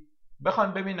روزی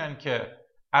بخوان ببینن که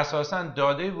اساساً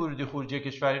داده ورودی خروجی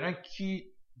کشور ایران کی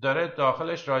داره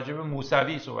داخلش راجع به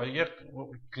موسوی صحبت، یک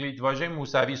کلیدواژه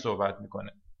موسوی صحبت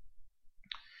میکنه.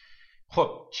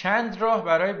 خب چند راه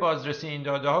برای بازرسی این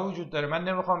داده ها وجود داره. من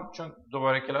نمیخوام چون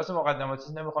دوباره کلاس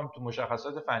مقدماتی نمیخوام تو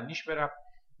مشخصات فنیش برم.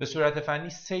 به صورت فنی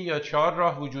 3 یا 4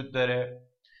 راه وجود داره.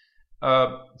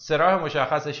 3 راه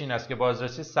مشخصش این است که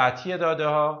بازرسی سطحی داده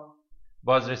ها،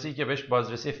 بازرسی که بهش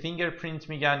بازرسی فینگرپرینت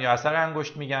میگن یا اثر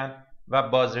انگشت میگن و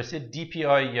بازرسی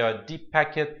DPI یا Deep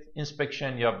Packet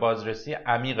Inspection یا بازرسی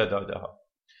عمیق داده ها.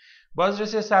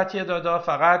 بازرسی سطحی داده ها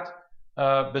فقط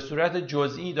به صورت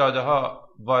جزئی داده ها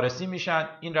وارسی میشن.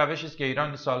 این روشی است که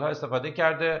ایران سالها استفاده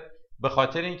کرده به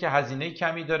خاطر اینکه هزینه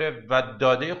کمی داره و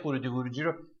داده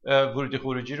ورودی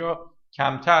خروجی رو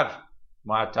کمتر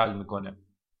معطل میکنه.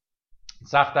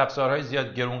 سخت افزارهای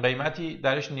زیاد گرون قیمتی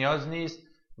درش نیاز نیست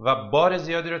و بار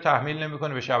زیادی رو تحمیل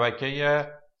نمیکنه به شبکه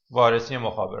وارسی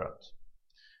مخابرات.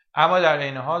 اما در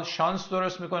این حال شانس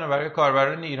درست میکنه برای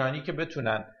کاربران ایرانی که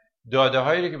بتونن داده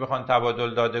هایی رو که بخوان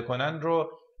تبادل داده کنن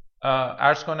رو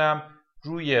عرض کنم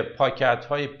روی پاکت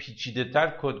های پیچیده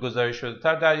تر، کدگذاری شده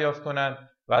تر دریافت کنن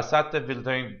و سطح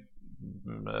فیلترینگ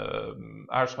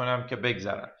عرض کنم که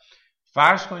بگذرن.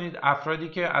 فرض کنید افرادی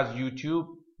که از یوتیوب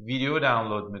ویدیو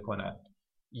دانلود میکنن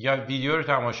یا ویدیو رو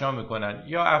تماشا میکنن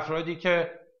یا افرادی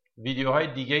که ویدیوهای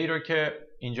دیگه ای رو که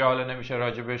اینجا حالا نمیشه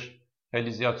راجبش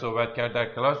خیلی زیاد صحبت کرد در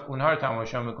کلاس، اونها رو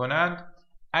تماشا میکنند،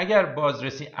 اگر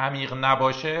بازرسی عمیق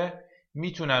نباشه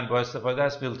میتونن با استفاده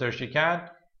از فیلتر شکن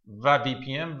و وی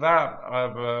پی ام و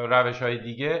روش های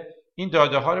دیگه این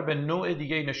داده ها رو به نوع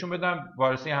دیگه نشون بدن.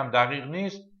 بازرسی هم دقیق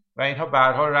نیست و اینها به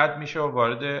هر حال رد میشه و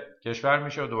وارد کشور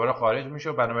میشه و دوباره خارج میشه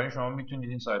و بنابراین شما میتونید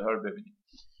این سایت ها رو ببینید.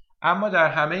 اما در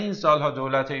همه این سالها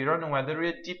دولت ایران اومده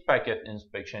روی دیپ پکت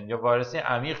اینسپکشن یا وارسی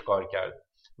عمیق کار کرد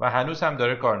و هنوز هم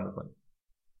داره کار میکنه.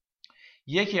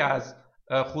 یکی از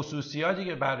خصوصیاتی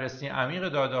که بررسی عمیق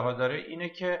داده ها داره اینه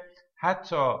که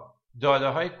حتی داده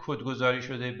های کدگذاری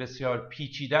شده بسیار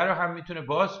پیچیده رو هم میتونه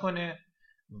باز کنه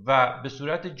و به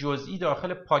صورت جزئی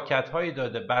داخل پاکت های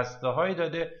داده، بسته های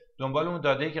داده دنبال اون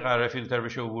داده‌ای که قراره فیلتر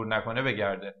بشه عبور نکنه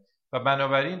بگرده و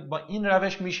بنابراین با این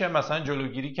روش میشه مثلا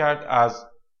جلوگیری کرد از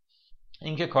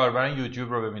اینکه کاربران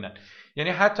یوتیوب رو ببینن. یعنی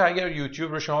حتی اگر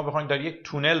یوتیوب رو شما بخواید در یک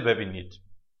تونل ببینید،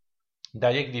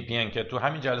 در یک وی پی ان که تو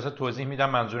همین جلسه توضیح میدم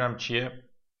منظورم چیه،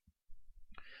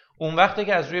 اون وقتی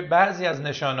که از روی بعضی از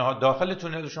نشانه ها داخل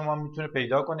تونل شما میتونه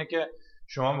پیدا کنه که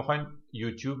شما میخواین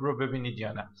یوتیوب رو ببینید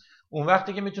یا نه. اون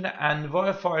وقتی که میتونه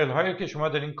انواع فایل هایی که شما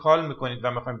دارین کال میکنید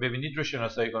و میخواین ببینید رو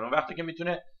شناسایی کنه. اون وقتی که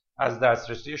میتونه از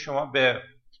دسترسی شما به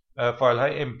فایل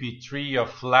های MP3 یا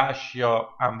فلش یا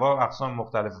انواع و اقسام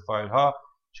مختلف فایل ها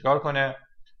چیکار کنه؟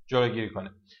 جلوگیری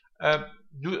کنه.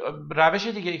 روش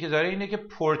دیگه ای که داره اینه که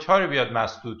پورت ها رو بیاد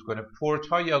مسدود کنه. پورت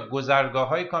ها یا گذرگاه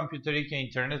های کامپیوتری که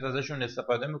اینترنت ازشون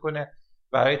استفاده میکنه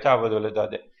برای تبادل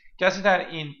داده. کسی در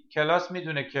این کلاس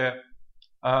میدونه که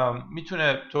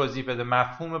میتونه توضیح بده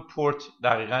مفهوم پورت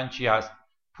دقیقاً چی هست؟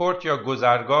 پورت یا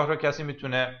گذرگاه رو کسی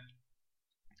میتونه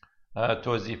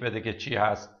توضیح بده که چی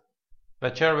هست و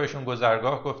چرا بهشون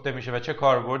گذرگاه گفته میشه و چه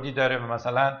کاربردی داره و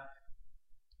مثلا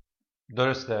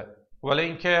درسته؟ ولی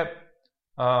اینکه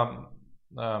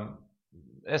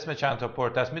اسم چند تا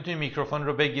پورت هست. میتونید میکروفون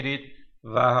رو بگیرید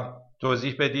و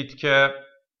توضیح بدید که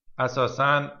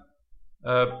اساساً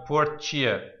پورت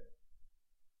چیه؟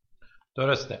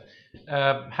 درسته.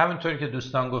 همونطوری که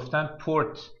دوستان گفتن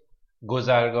پورت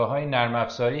گذرگاه های نرم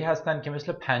افزاری هستن که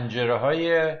مثل پنجره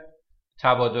های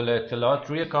تبادل اطلاعات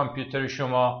روی کامپیوتر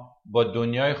شما با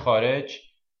دنیای خارج،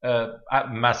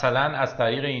 مثلا از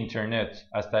طریق اینترنت،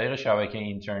 از طریق شبکه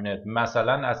اینترنت،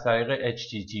 مثلا از طریق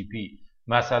HTTP،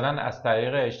 مثلا از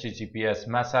طریق HTTPS،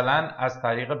 مثلا از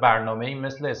طریق برنامه‌ای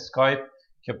مثل اسکایپ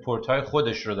که پورت های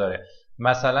خودش رو داره،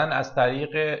 مثلا از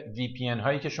طریق VPN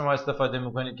هایی که شما استفاده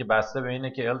میکنید که بسته به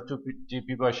اینه که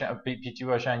L2PP باشن، PPT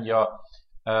باشن یا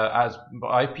از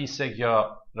IPsec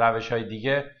یا روش های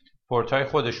دیگه، پورت های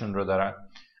خودشون رو دارن.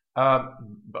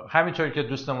 همینطوری که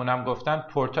دوستمون هم گفتن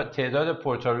تعداد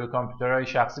پورت ها روی کامپیوترهای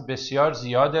شخصی بسیار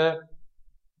زیاده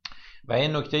و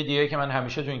این نکته دیگه که من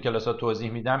همیشه تو این کلاس ها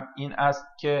توضیح میدم این است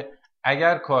که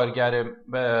اگر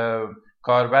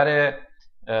کاربر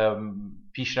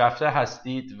پیشرفته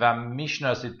هستید و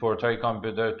میشناسید پورت های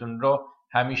کامپیوترتون رو،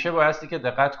 همیشه بایستی که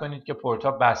دقت کنید که پورت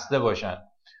ها بسته باشن.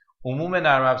 عموم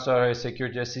نرم افزارهای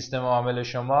سکیوریتی سیستم عامل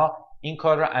شما این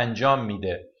کار رو انجام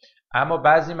میده، اما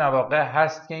بعضی مواقع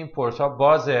هست که این پورت ها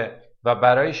بازه و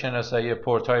برای شناسایی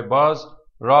پورت های باز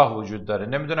راه وجود داره.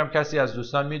 نمیدونم کسی از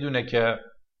دوستان میدونه که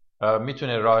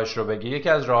میتونه راهش رو بگه. یکی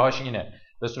از راهاش اینه،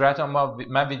 به صورت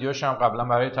من ویدیوش هم قبلا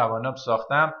برای تمام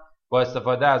ساختم با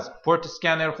استفاده از پورت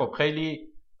اسکنر. خب خیلی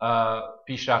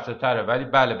پیشرفته تره ولی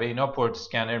بله به اینا پورت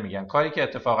اسکنر میگن. کاری که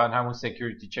اتفاقا همون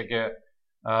سکیوریتی چک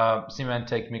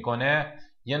سیمنتک میکنه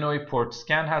یه نوعی پورت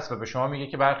اسکن هست و به شما میگه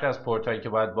که برخی از پورت هایی که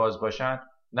باید باز باشن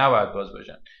نباید باز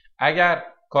باشن. اگر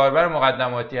کاربر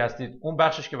مقدماتی هستید، اون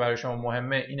بخشش که برای شما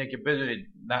مهمه اینه که بدونید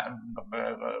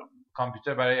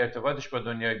کامپیوتر برای ارتباطش با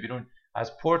دنیای بیرون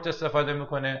از پورت استفاده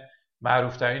میکنه.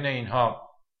 معروف ترین اینها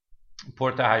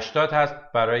پورت 80 هست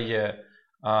برای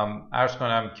عرض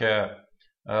کنم که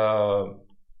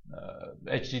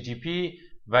HTTP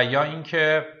و یا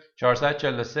اینکه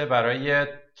 443 برای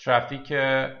ترافیک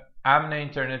امن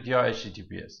اینترنت یا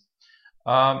HTTPS.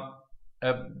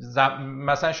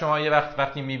 مثلا شما یه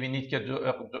وقتی میبینید که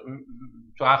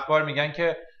تو اخبار میگن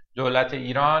که دولت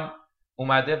ایران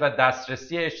اومده و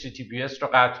دسترسی HTTPS رو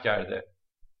قطع کرده.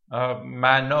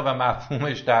 معنا و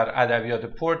مفهومش در ادبیات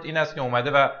پورت این است که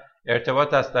اومده و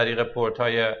ارتباط از طریق پورت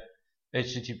های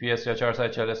HTTPS یا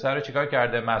 443 رو چیکار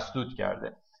کرده؟ مسدود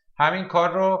کرده. همین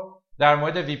کار رو در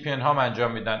مورد VPN ها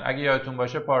انجام میدن. اگه یادتون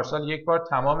باشه پارسال یک بار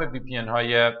تمام VPN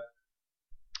های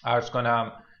عرض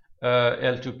کنم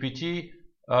L2PT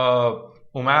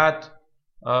اومد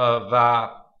و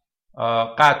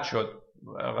قطع شد.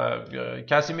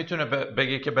 کسی میتونه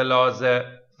بگه که به لحاظ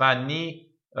فنی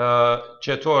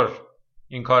چطور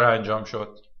این کار انجام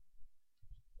شد؟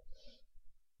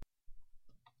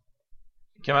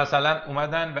 که مثلا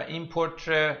اومدن و این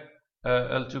پورت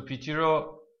L2PT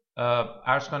رو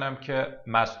عرض کنم که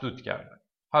مسدود کردن.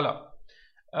 حالا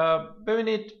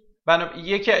ببینید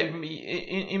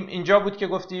اینجا بود که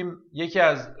گفتیم یکی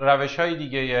از روش‌های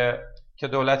دیگه که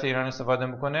دولت ایران استفاده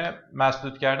میکنه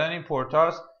مسدود کردن این پورت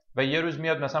هاست و یه روز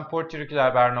میاد مثلا پورتی رو که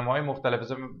در برنامه‌های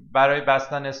مختلف برای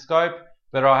بستن اسکایپ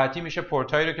به راحتی میشه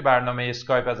پورت هایی رو که برنامه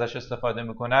اسکایپ ازش استفاده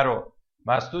میکنه رو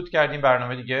مسدود کردیم،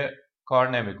 برنامه دیگه کار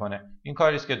نمیکنه. این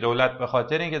کاری است که دولت به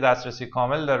خاطر اینکه دسترسی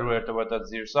کامل داره روی ارتباطات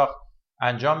زیرساخت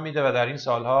انجام میده و در این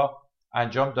سالها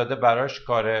انجام داده، براش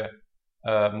کار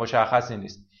مشخصی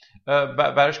نیست،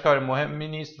 براش کار مهمی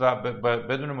نیست و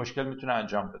بدون مشکل میتونه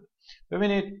انجام بده.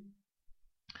 ببینید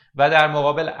و در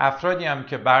مقابل افرادی هم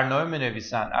که برنامه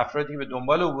می‌نویسن، افرادی که به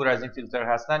دنبال عبور از این فیلتر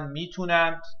هستن،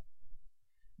 میتونند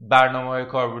برنامه‌های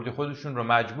کاربردی خودشون رو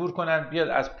مجبور کنن بیاد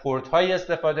از پورت‌هایی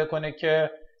استفاده کنه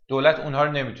که دولت اونها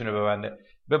رو نمیتونه ببنده.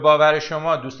 به باور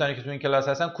شما دوستانی که تو این کلاس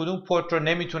هستن کدوم پورت رو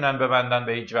نمیتونن ببندن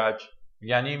به هیچ وجه؟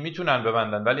 یعنی میتونن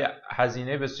ببندن ولی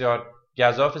هزینه بسیار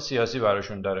گزاف سیاسی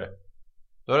براشون داره.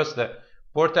 درسته؟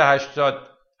 پورت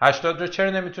 80 رو چرا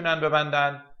نمیتونن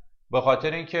ببندن؟ به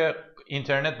خاطر اینکه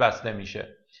اینترنت بسته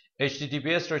میشه.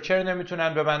 HTTPS رو چرا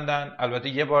نمیتونن ببندن؟ البته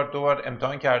یه بار دو بار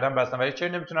امتحان کردن بستن، ولی چرا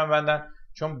نمیتونن ببندن؟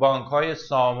 چون بانک‌های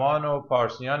سامان و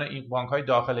پارسیان این بانک‌های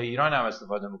داخل ایران هم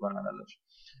استفاده میکنن ازش.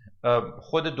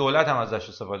 خود دولت هم ازش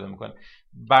استفاده میکنه.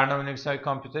 برنامه‌نویس‌های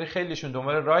کامپیوتری خیلیشون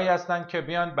دنبال راهی هستن که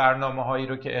بیان برنامه‌هایی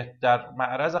رو که در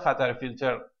معرض خطر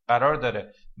فیلتر قرار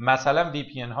داره، مثلا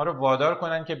VPN ها رو وادار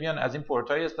کنن که بیان از این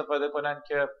پورت‌های استفاده کنن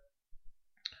که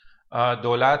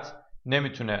دولت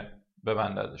نمیتونه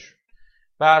ببنددشون.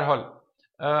 به هر حال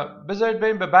بذارید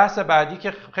بریم به بحث بعدی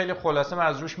که خیلی خلاصه من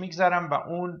از روش میگذرم و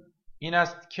اون این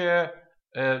است که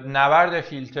نبرد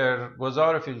فیلتر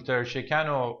گذار و فیلتر شکن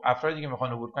و افرادی که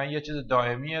میخوان عبور کنن یه چیز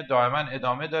دائمیه، دائما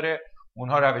ادامه داره.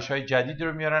 اونها روش‌های جدیدی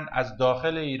رو میارن از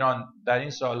داخل ایران. در این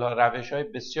سال‌ها روش‌های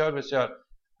بسیار بسیار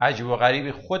عجیب و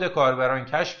غریبی خود کاربران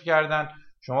کشف کردن.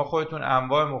 شما خودتون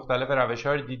انواع مختلف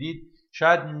روش‌ها رو دیدید.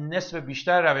 شاید نصف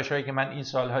بیشتر روش‌هایی که من این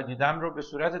سال‌ها دیدم رو به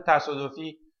صورت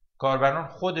تصادفی کاربران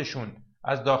خودشون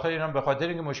از داخل ایران به خاطر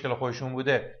اینکه مشکل خودشون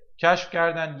بوده کشف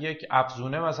کردن. یک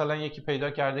افزونه مثلا یکی پیدا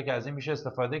کرده که از این میشه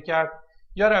استفاده کرد،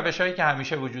 یا روش‌هایی که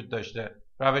همیشه وجود داشته،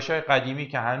 روش‌های قدیمی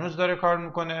که هنوز داره کار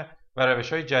میکنه و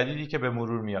روش‌های جدیدی که به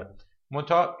مرور میاد.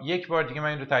 یک بار دیگه من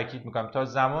این رو تاکید میکنم، تا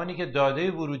زمانی که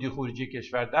داده ورودی خروجی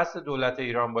کشور دست دولت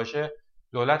ایران باشه،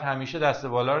 دولت همیشه دست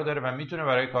بالا رو داره و میتونه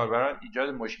برای کاربران ایجاد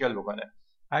مشکل بکنه.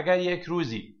 اگر یک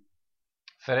روزی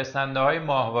فرستنده‌های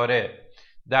ماهواره،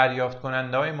 دریافت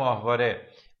کننده‌های ماهواره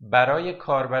برای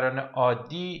کاربران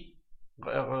عادی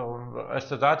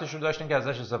استطاعتش رو داشتن که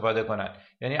ازش استفاده کنن،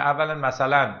 یعنی اولا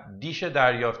مثلا دیش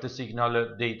دریافت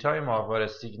سیگنال دیتای ماهواره،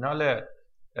 سیگنال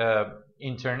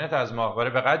اینترنت از ماهواره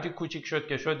به قدری کوچیک شد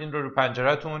که شد این رو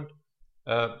پنجره‌تون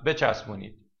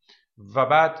بچسبونید و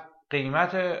بعد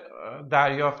قیمت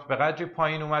دریافت به قدری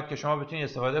پایین اومد که شما بتونید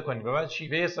استفاده کنید و بعد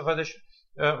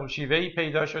شیوهی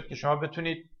پیدا شد که شما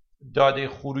بتونید داده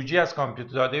خروجی از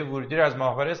کامپیوتر، داده ورودی رو از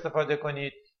ماهواره استفاده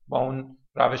کنید با اون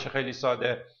روش خیلی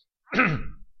ساده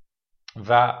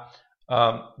و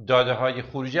داده های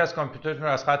خروجی از کامپیوترتون رو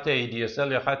از خط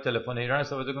ADSL یا خط تلفن ایران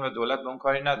استفاده کنید و دولت به اون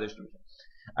کاری نداشته باشه.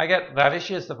 اگر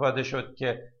روشی استفاده شد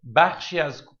که بخشی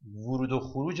از ورود و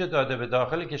خروج داده به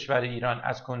داخل کشور ایران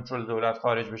از کنترل دولت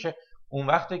خارج بشه، اون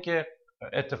وقته که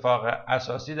اتفاق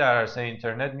اساسی در عرصه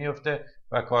اینترنت میفته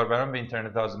و کاربران به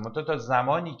اینترنت لازم. تا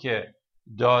زمانی که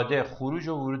داده خروج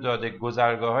و ورود داده،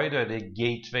 گذرگاه‌های داده،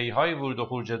 گیتوی های ورود و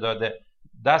خروج داده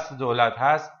دست دولت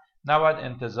هست، نباید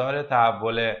انتظار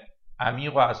تحول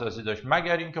عمیق و اساسی داشت،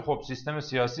 مگر اینکه خب سیستم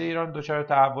سیاسی ایران دچار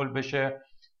تحول بشه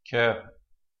که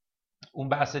اون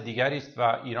بحث دیگری است و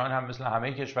ایران هم مثل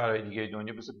همه کشورهای دیگه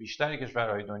دنیا، مثل بیشتر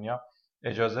کشورهای دنیا،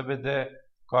 اجازه بده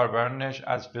کاربرانش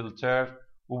از فیلتر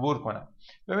عبور کنن.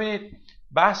 ببینید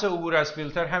بحث عبور از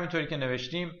فیلتر همینطوری که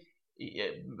نوشتیم،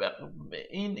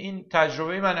 این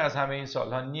تجربه من از همه این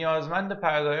سالها نیازمند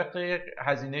پرداخت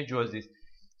هزینه جزئی است.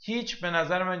 هیچ به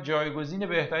نظر من جایگزین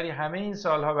بهتری همه این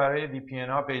سالها برای VPN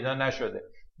ها پیدا نشده.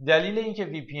 دلیل اینکه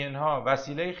VPN ها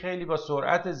وسیله خیلی با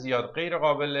سرعت زیاد، غیر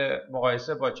قابل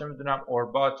مقایسه با چه میدونم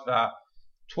اوربات و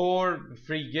تور،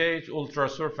 فریگیت،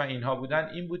 اولتراسورف و اینها بودن،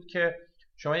 این بود که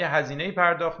شما یه هزینه‌ای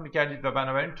پرداخت می‌کردید و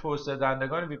بنابراین توسعه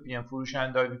دهندگان وی پی ان،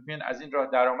 فروشنده‌های وی پی ان از این راه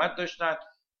درآمد داشتن.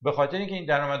 به خاطر اینکه این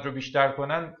درآمد رو بیشتر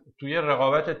کنن، توی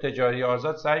رقابت تجاری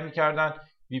آزاد سعی می‌کردن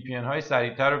وی پی ان های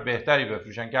سریعتر و بهتری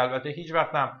بفروشن که البته هیچ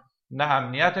وقت هم نه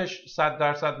امنیتش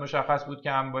 100% مشخص بود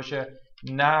که هم باشه،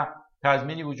 نه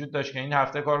تضمینی وجود داشت که این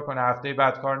هفته کار کنه هفته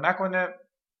بعد کار نکنه،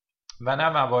 و نه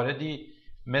مواردی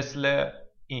مثل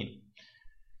این.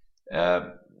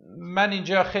 من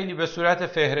اینجا خیلی به صورت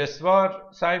فهرستوار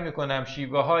سعی میکنم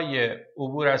شیوه های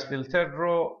عبور از فیلتر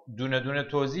رو دونه دونه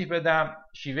توضیح بدم.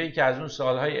 شیوهی که از اون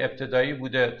سالهای ابتدایی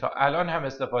بوده تا الان هم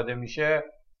استفاده میشه،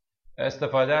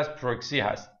 استفاده از پروکسی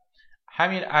هست.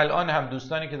 همین الان هم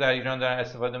دوستانی که در ایران دارن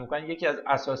استفاده میکنن، یکی از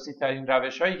اساسی ترین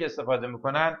روش هایی که استفاده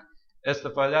میکنن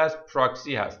استفاده از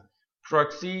پروکسی هست.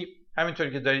 پروکسی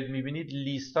همینطوری که دارید میبینید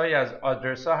لیست های از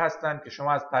آدرس ها هستن که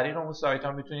شما از طریق اون سایت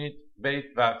ها میتونید برید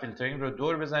و فیلترینگ رو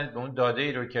دور بزنید به اون داده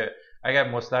ای رو که اگر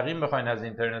مستقیم بخواید از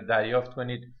اینترنت دریافت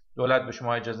کنید دولت به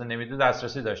شما اجازه نمیده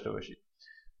دسترسی داشته باشید.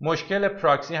 مشکل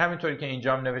پروکسی همینطوری که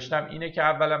اینجام نوشتم اینه که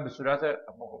اولا به صورت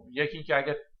یکی این که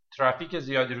اگر ترافیک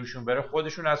زیادی روشون بره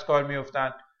خودشون از کار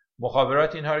میافتن،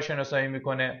 مخابرات اینها رو شناسایی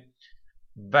میکنه،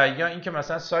 و یا اینکه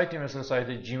مثلا سایتی مثل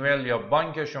سایت جیمیل یا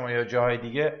بانک شما یا جاهای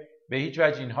دیگه به هیچ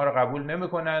وجه اینها رو قبول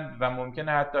نمیکنن و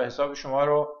ممکنه حتی حساب شما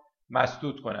رو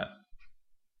مسدود کنن.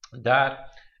 در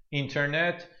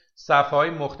اینترنت صفحه‌های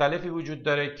مختلفی وجود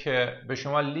داره که به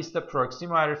شما لیست پروکسی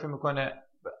معرفی میکنه.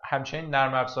 همچنین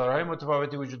نرم افزارهای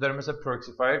متفاوتی وجود داره مثل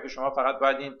پروکسی فایر که شما فقط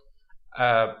باید این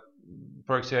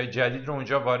پروکسی های جدید رو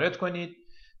اونجا وارد کنید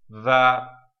و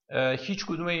هیچ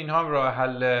کدوم اینها راه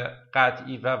حل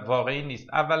قطعی و واقعی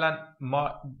نیست. اولا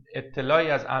ما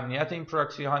اطلاعی از امنیت این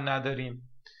پروکسی ها نداریم.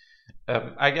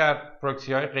 اگر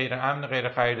پروکسی های غیر امن غیر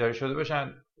خریداری شده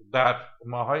باشن، در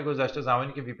ماهای گذشته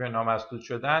زمانی که وی پی ان ها مسدود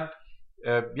شدن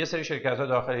یه سری شرکت ها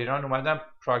داخل ایران اومدن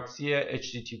پروکسی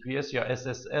HTTPS یا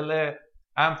SSL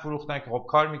هم فروختن که خب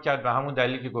کار میکرد، به همون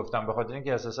دلیلی که گفتم، به خاطر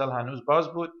اینکه SSL هنوز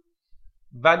باز بود.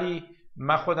 ولی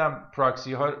من خودم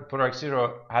پروکسی رو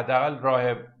حداقل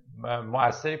راه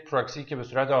مؤثر پروکسی که به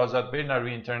صورت آزاد برید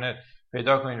روی اینترنت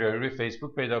پیدا کنید، روی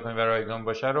فیسبوک پیدا کنید و رایگان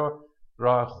باشه رو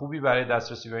راه خوبی برای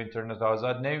دسترسی به اینترنت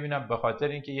آزاد نمیبینم، به خاطر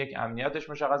اینکه یک امنیتش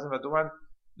مشخصه و دو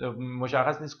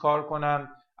مشخص نیست کار کنن،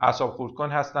 اعصاب خورد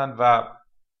کن هستن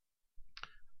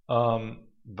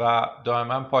و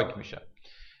دائما پاک میشن.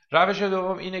 روش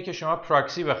دوم اینه که شما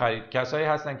پروکسی بخرید. کسایی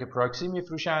هستن که پروکسی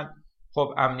میفروشن،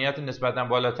 خب امنیت نسبتا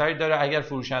بالاتری داره، اگر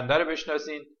فروشنده رو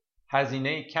بشناسین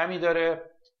هزینه کمی داره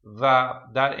و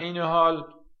در این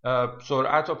حال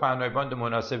سرعت و پهنای باند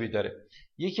مناسبی داره.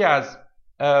 یکی از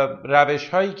روش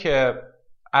هایی که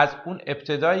از اون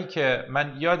ابتدایی که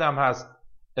من یادم هست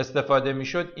استفاده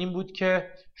میشد این بود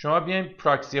که شما بیاین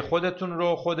پروکسی خودتون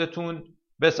رو خودتون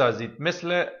بسازید،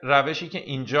 مثل روشی که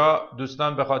اینجا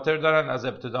دوستان به خاطر دارن از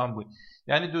ابتدام بود.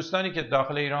 یعنی دوستانی که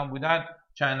داخل ایران بودن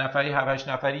چند نفری 7-8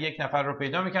 نفری یک نفر رو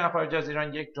پیدا میکنن خارج از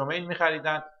ایران، یک دومین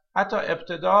میخریدن. حتی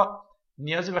ابتدا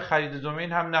نیازی به خرید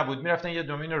دومین هم نبود، میرفتن یه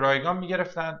دومین رایگان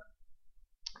میگرفتن،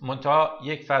 منتها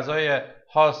یک فضای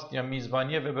هاست یا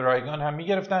میزبانی وب رایگان هم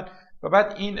میگرفتن و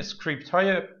بعد این اسکریپت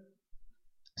های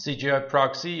CGI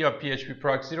پراکسی یا PHP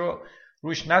پراکسی رو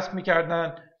روش نصب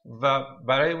میکردن و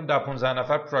برای اون 10-15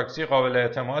 نفر پراکسی قابل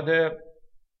اعتماد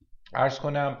عرض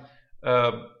کنم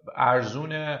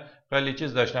ارزون خیلی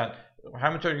چیز داشتن.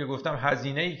 همینطور که گفتم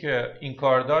هزینه‌ای که این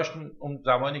کار داشت اون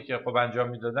زمانی که خب انجام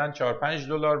میدادن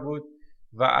 $4-5 بود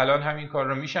و الان همین کار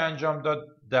رو میشه انجام داد.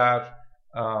 در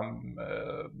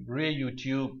روی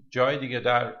یوتیوب جای دیگه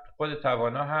در خود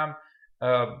توانا هم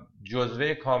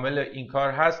جزوه کامل این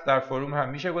کار هست، در فروم هم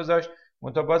میشه گذاشت.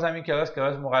 منتها باز هم این کلاس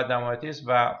مقدماتی است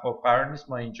و خب قرار نیست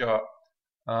ما اینجا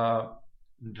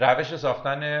روش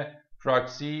ساختن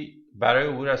پراکسی برای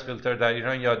عبور از فیلتر در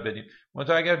ایران یاد بدیم.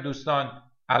 منتها اگر دوستان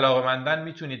علاقه‌مندن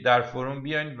میتونید در فروم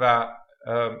بیاین و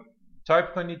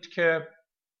تایپ کنید که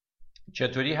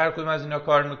چطوری هر کدوم از اینا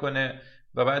کار میکنه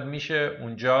و بعد میشه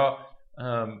اونجا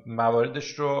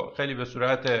مواردش رو خیلی به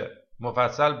صورت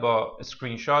مفصل با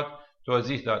اسکرین شات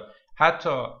توضیح داد.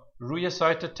 حتی روی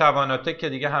سایت تواناتک که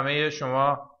دیگه همه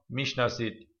شما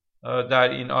میشناسید، در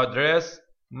این آدرس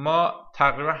ما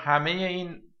تقریبا همه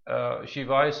این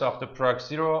شیوه های ساخت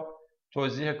پراکسی رو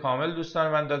توضیح کامل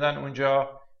دوستان من دادن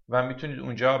اونجا و میتونید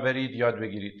اونجا برید یاد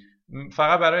بگیرید.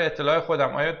 فقط برای اطلاع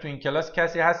خودم، آیا تو این کلاس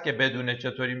کسی هست که بدونه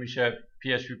چطوری میشه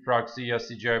PHP پراکسی یا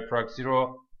CGI پراکسی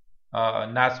رو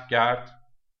نصب کرد؟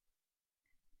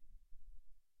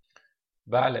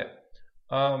 بله،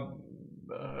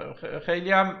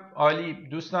 خیلی هم عالی.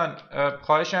 دوستان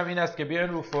خواهشم این است که بیاین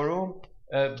رو فروم،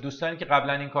 دوستانی که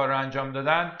قبلا این کار رو انجام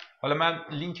دادن حالا من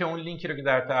اون لینکی رو که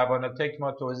در تعاون تک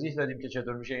ما توضیح دادیم که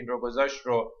چطور میشه این رو گذاشت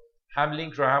رو، هم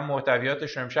لینک رو هم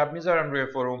محتویاتش رو امشب میذارم روی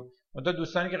فروم. اونجا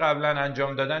دوستانی که قبلا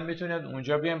انجام دادن میتونید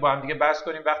اونجا بیاین با هم دیگه بحث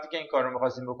کنیم وقتی که این کار رو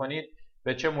می‌خواستین بکنید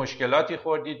به چه مشکلاتی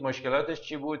خوردید، مشکلاتش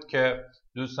چی بود، که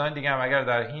دوستان دیگه هم اگر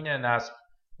در حین نصب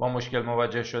با مشکل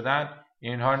مواجه شدن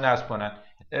اینها رو نصب کنن.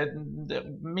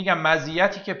 میگم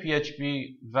مزیتی که PHP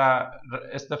و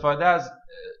استفاده از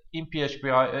این PHP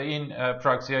این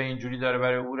پراکسی های اینجوری داره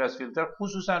برای عبور از فیلتر،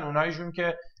 خصوصا اونایشون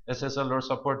که SSL رو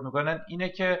ساپورت میکنن، اینه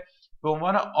که به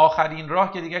عنوان آخرین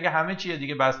راه که دیگه اگه همه چیه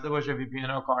دیگه بسته باشه، VPN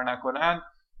ها کار نکنن،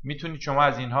 میتونید شما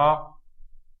از اینها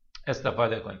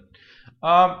استفاده کنید.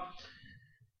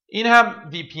 این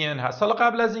هم VPN هست. حالا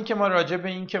قبل از اینکه ما راجع به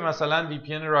این که مثلا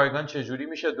VPN رایگان چجوری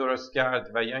میشه درست کرد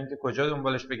و یا اینکه کجا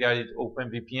دنبالش بگردید، اوپن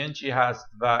VPN چی هست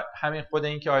و همین خود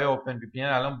این که آیا اوپن VPN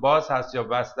الان باز هست یا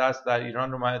بسته است در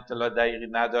ایران رو من اطلاع دقیقی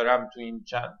ندارم، تو این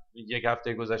یک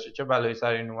هفته گذشته چه بلایی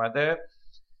سر این اومده،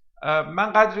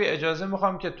 من قدری اجازه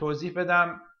میخوام که توضیح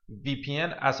بدم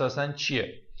VPN اساساً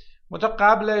چیه. منتها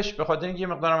قبلش به خاطر اینکه یه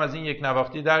مقدارم از این یک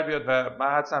نواختی در بیاد و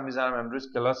من حدسم میزنم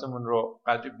امروز کلاسمون رو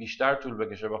قدری بیشتر طول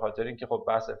بکشه به خاطر اینکه خب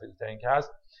بحث فیلترینگ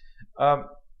هست،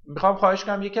 میخوام خواهش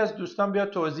کنم یکی از دوستان بیاد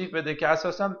توضیح بده که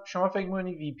اساسا شما فکر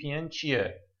می‌کنید VPN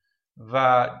چیه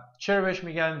و چرا بهش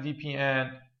میگن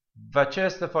VPN و چه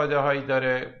استفاده هایی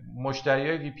داره،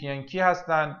 مشتریای VPN کی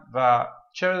هستن و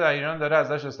چرا در ایران داره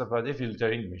ازش استفاده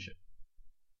فیلترینگ میشه.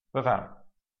 بفرمایید.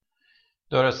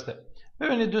 درسته.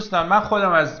 ببینید دوستان، من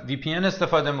خودم از VPN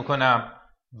استفاده میکنم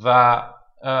و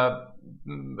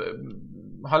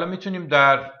حالا میتونیم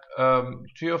در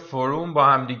توی فروم با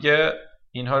هم دیگه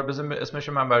اینها رو بذارم اسمش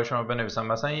من برای شما بنویسم.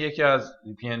 مثلا یکی از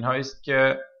VPN هایی است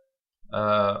که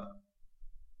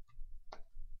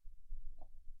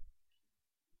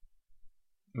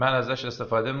من ازش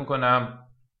استفاده میکنم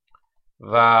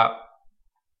و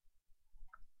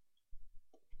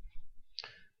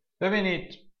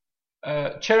ببینید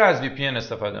چرا از VPN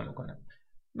استفاده میکنم.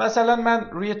 مثلا من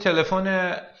روی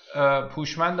تلفن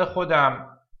هوشمند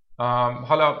خودم،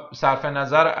 حالا صرف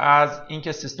نظر از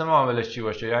اینکه سیستم عاملش چی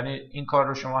باشه، یعنی این کار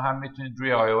رو شما هم میتونید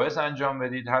روی iOS انجام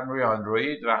بدید، هم روی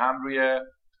اندروید و هم روی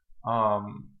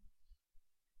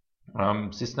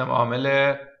سیستم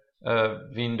عامل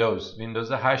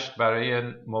ویندوز 8 برای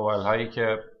موبایل هایی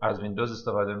که از ویندوز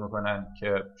استفاده میکنن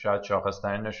که شاید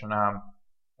شاخص‌ترینشون هم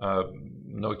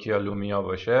نوکیا لومیا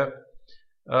باشه.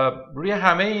 روی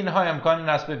همه اینها امکان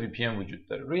نصب VPN وجود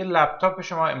داره. روی لپتاپ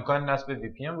شما امکان نصب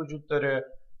VPN وجود داره.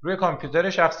 روی کامپیوتر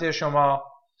شخصی شما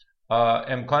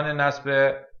امکان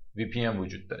نصب VPN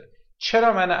وجود داره.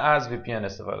 چرا من از VPN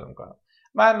استفاده میکنم؟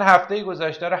 من هفته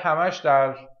گذشته رو همش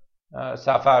در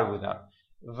سفر بودم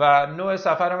و نوع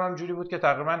سفرم هم جوری بود که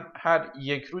تقریبا هر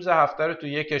یک روز هفته رو تو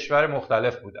یک کشور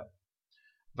مختلف بودم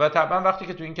و طبعا وقتی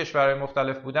که تو این کشورهای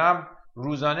مختلف بودم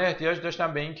روزانه احتیاج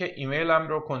داشتم به این که ایمیلم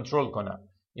رو کنترل کنم،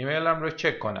 ایمیلم رو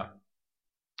چک کنم.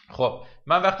 خب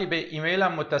من وقتی به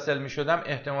ایمیلم متصل می شدم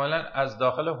احتمالاً از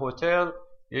داخل هتل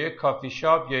یا یک کافی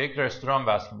شاپ یا یک رستوران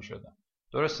وصل می شدم.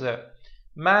 درسته؟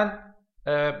 من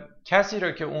کسی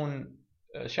رو که اون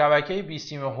شبکه بی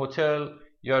سیم هتل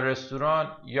یا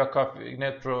رستوران یا کافی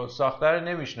نت رو ساخته رو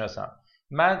نمیشناسم.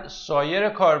 من سایر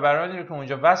کاربرانی رو که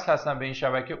اونجا وصل هستن به این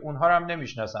شبکه اونها رو هم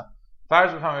نمیشناسم.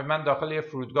 فرض بفرمایید من داخل یه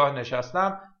فرودگاه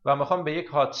نشستم و میخوام به یک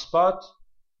هات سپات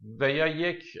و یا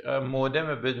یک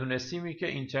مودم بدون سیمی که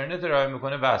اینترنت ارائه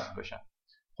میکنه وصل بشم.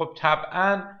 خب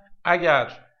طبعا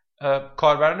اگر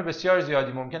کاربران بسیار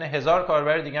زیادی، ممکنه 1000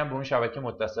 کاربر دیگه هم به اون شبکه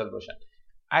متصل باشن،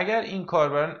 اگر این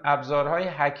کاربران ابزارهای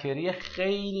هکری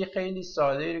خیلی خیلی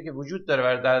ساده‌ای رو که وجود داره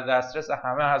و در دسترس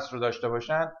همه هست رو داشته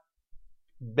باشن،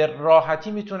 به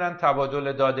راحتی میتونن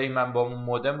تبادل داده من با اون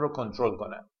مودم رو کنترل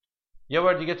کنن. یه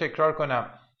بار دیگه تکرار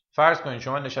کنم، فرض کنید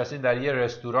شما نشستید در یه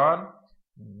رستوران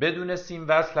بدون سیم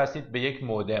وصل هستید به یک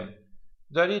مودم،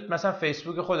 دارید مثلا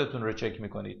فیسبوک خودتون رو چک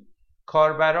میکنید،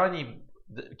 کاربرانی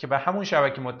که به همون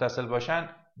شبکه متصل باشن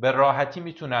به راحتی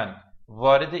میتونن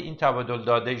وارد این تبادل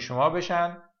داده شما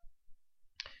بشن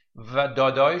و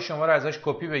داده های شما رو ازش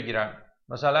کپی بگیرن،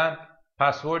 مثلا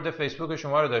پسورد فیسبوک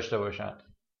شما رو داشته باشن.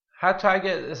 حتی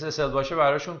اگه SSL باشه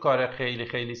براشون کار خیلی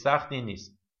خیلی سختی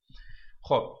نیست.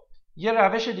 خب یه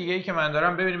روش دیگه ای که من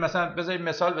دارم، ببینید مثلا بذارید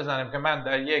مثال بزنم که من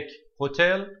در یک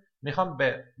هتل میخوام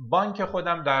به بانک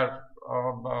خودم در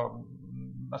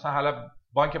مثلا حالا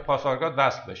بانک پاسارگاد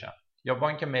وصل بشم یا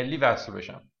بانک ملی وصل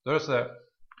بشم. درسته؟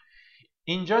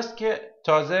 اینجاست که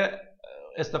تازه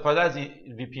استفاده از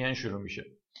VPN شروع میشه.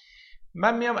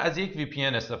 من میام از یک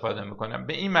VPN استفاده میکنم،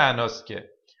 به این معناست که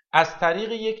از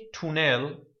طریق یک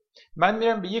تونل من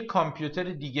میرم به یک کامپیوتر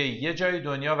دیگه یه جای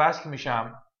دنیا وصل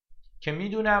میشم که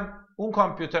میدونم اون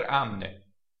کامپیوتر امنه.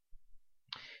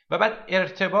 و بعد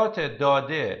ارتباط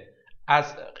داده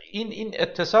از این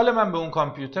اتصال من به اون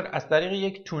کامپیوتر از طریق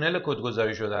یک تونل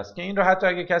کدگذاری شده است که این رو حتی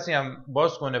اگه کسی هم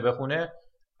باز کنه بخونه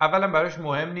اولا براش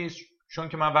مهم نیست، چون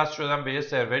که من وصل شدم به یه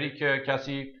سروری که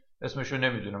کسی اسمشو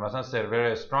نمیدونه، مثلا سرور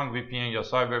استرانگ وی پی ان یا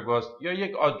سایبرگاست یا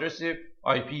یک آدرس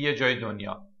آی پی یه جای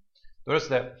دنیا.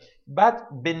 درسته؟ بعد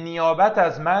به نیابت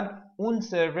از من اون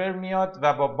سرور میاد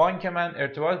و با بانک من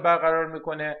ارتباط برقرار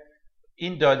میکنه،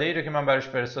 این داده ای رو که من براش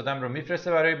فرستادم رو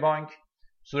میفرسته برای بانک،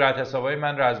 صورت حسابای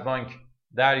من رو از بانک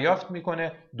دریافت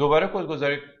میکنه، دوباره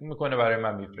کدگذاری میکنه برای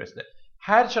من میفرسته.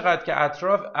 هر چقدر که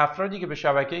افرادی که به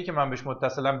شبکه‌ای که من بهش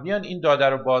متصلم بیان این داده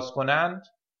رو باز کنند،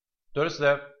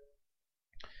 درسته؟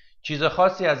 چیز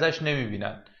خاصی ازش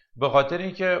نمیبینن، به خاطر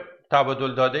اینکه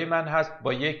تبادل داده من هست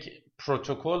با یک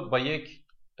پروتکل، با یک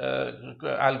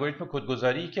الگوریتم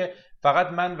کدگذاری که فقط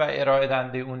من و ارائه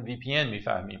دهنده اون وی پی ان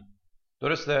میفهمیم.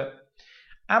 درسته؟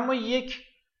 اما یک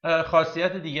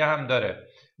خاصیت دیگه هم داره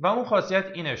و اون خاصیت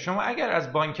اینه: شما اگر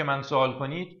از بانک من سوال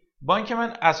کنید، بانک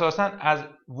من اساساً از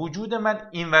وجود من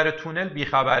اینور تونل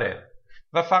بیخبره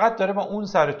و فقط داره با اون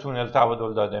سر تونل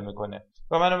تبادل داده میکنه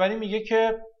و بنابراین میگه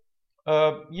که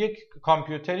یک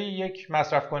کامپیوتری، یک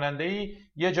مصرف کننده‌ای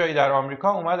یه جایی در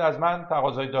آمریکا اومد از من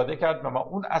تقاضای داده کرد و ما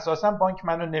اون اساساً بانک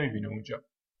منو نمیبینه اونجا.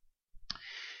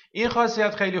 این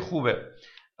خاصیت خیلی خوبه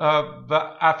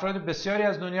و افراد بسیاری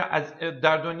از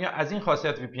در دنیا از این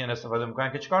خاصیت وی پی ان استفاده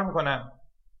میکنن که چیکار میکنن؟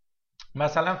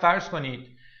 مثلا فرض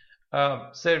کنید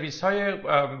سرویس های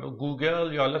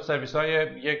گوگل یا سرویس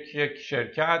های یک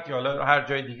شرکت یا هر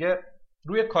جای دیگه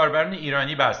روی کاربران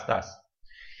ایرانی بسته است،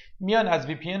 میان از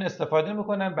وی پی ان استفاده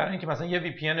میکنن برای اینکه مثلا یه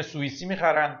وی پی ان سوئیسی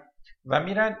میخرن و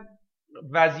میرن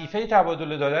وظیفه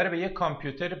تبادل داده رو به یک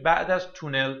کامپیوتر بعد از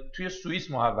تونل توی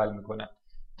سوئیس محول میکنن.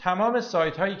 تمام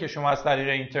سایت هایی که شما از طریق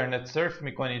اینترنت سرف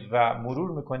میکنید و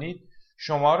مرور میکنید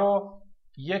شما رو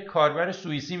یک کاربر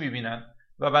سوئیسی میبینن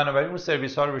و بنابراین اون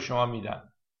سرویس ها رو به شما میدن.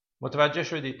 متوجه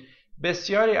شدید؟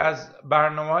 بسیاری از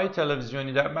برنامه‌های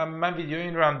تلویزیونی من ویدیو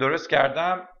این رو هم درست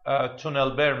کردم،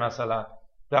 تونل بر مثلا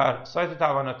در سایت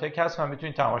تواناتک هست و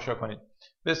میتونید تماشا کنید.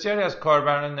 بسیاری از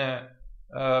کاربران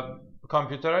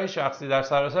کامپیوترهای شخصی در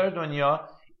سراسر دنیا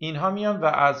اینها میان و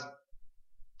از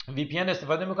وی پی ان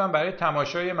استفاده میکنن برای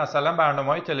تماشای مثلا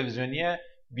برنامه‌های تلویزیونی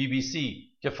بی بی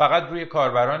سی که فقط روی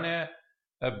کاربران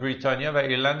بریتانیا و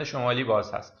ایرلند شمالی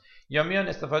باز هست، یا میان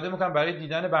استفاده میکنن برای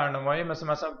دیدن برنامه‌های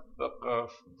مثلا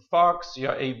فاکس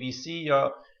یا ای بی سی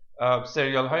یا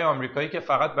سریال های آمریکایی که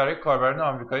فقط برای کاربران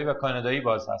آمریکایی و کانادایی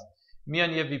باز هست. میان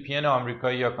یه وی پی ان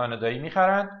آمریکایی یا کانادایی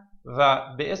میخرن و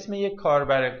به اسم یک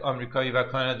کاربر آمریکایی و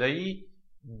کانادایی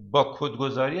با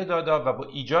کدگذاری داده و با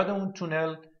ایجاد اون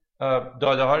تونل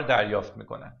داده ها رو دریافت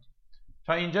میکنن.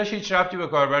 تا اینجاش هیچ ربطی به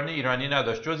کاربران ایرانی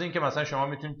نداشت جز اینکه مثلا شما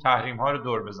میتونید تحریم ها رو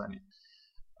دور بزنید.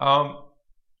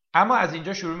 اما از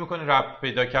اینجا شروع میکنه ربط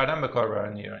پیدا کردن به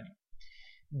کاربران ایرانی.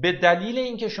 به دلیل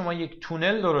اینکه شما یک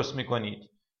تونل درست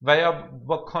میکنید و یا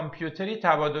با کامپیوتری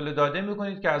تبادل داده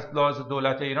میکنید که از لحاظ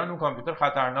دولت ایران اون کامپیوتر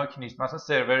خطرناک نیست، مثلا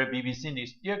سرور بی بی سی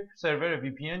نیست، یک سرور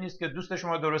وی پی ان نیست که دوست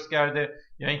شما درست کرده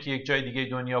یا اینکه یک جای دیگه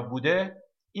دنیا بوده،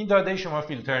 این داده شما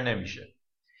فیلتر نمیشه.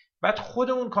 بعد خود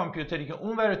اون کامپیوتری که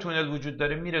اونور تونل وجود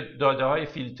داره میره داده های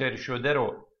فیلتر شده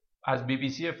رو از بی بی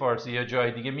سی فارسی یا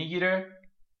جای دیگه میگیره،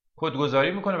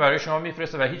 کدگذاری میکنه برای شما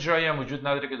میفرسته و هیچ راهی هم وجود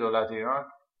نداره که دولت ایران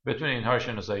بتونه اینها رو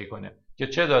شناسایی کنه که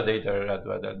چه داده‌ای داره رد و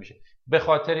بدل میشه. به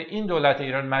خاطر این دولت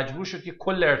ایران مجبور شد که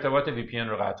کل ارتباط وی پی ان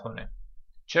رو قطع کنه،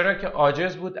 چرا که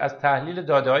عاجز بود از تحلیل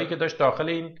داده‌هایی که داشت داخل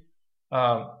این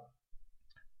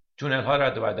تونل ها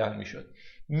رد و بدل میشد.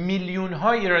 میلیون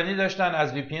ها ایرانی داشتن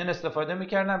از وی پی ان استفاده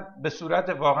میکردن به صورت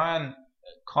واقعا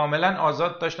کاملا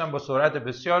آزاد، داشتن با سرعت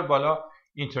بسیار بالا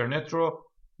اینترنت رو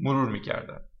مرور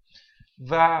میکردن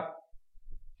و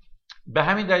به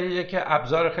همین دلیله که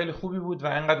ابزار خیلی خوبی بود و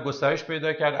انقدر گسترش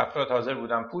پیدا کرد، افراد حاضر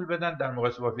بودن پول بدن، در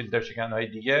مقایسه با فیلتر شکن‌های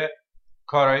دیگه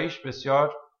کاراییش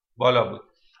بسیار بالا بود.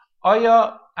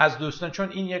 آیا از دوستان، چون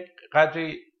این یک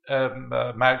قدری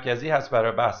مرکزی هست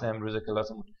برای بحث امروز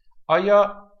کلاسمون،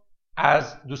 آیا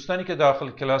از دوستانی که داخل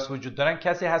کلاس وجود دارن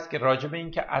کسی هست که راجع به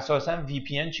این که اساساً وی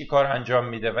پی ان چی کار انجام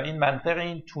میده و این منطق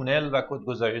این تونل و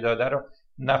کدگذاری داده رو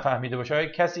نفهمیده باشه؟ آیا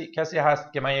کسی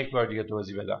هست که من یک بار دیگه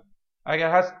توضیح بدم؟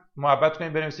 اگر هست محبت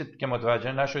کنید بنویسید که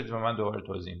متوجه نشدید و من دوباره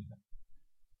توضیح میدم.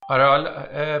 آره، حالا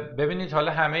ببینید،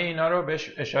 حالا همه اینا رو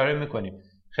بهش اشاره میکنیم.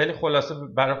 خیلی خلاصه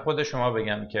برای خود شما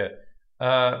بگم که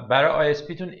برای آی اس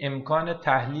پی تون امکان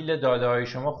تحلیل داده های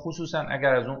شما، خصوصا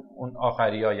اگر از اون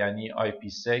آخری ها یعنی آی پی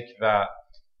سک و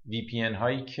وی پی ان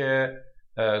هایی که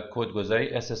کدگذاری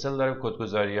اس اس ال داره،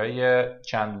 کدگذاری های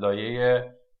چند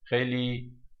لایه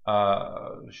خیلی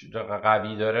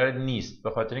قوی داره نیست، به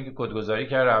خاطر اینکه کدگذاری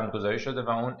کرده، رمزگذاری شده و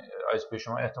اون ISP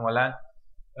شما احتمالاً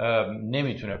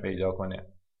نمیتونه پیدا کنه.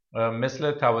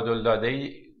 مثل تبادل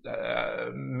داده‌ای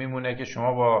میمونه که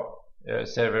شما با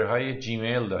سرورهای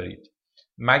جیمیل دارید،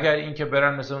 مگر اینکه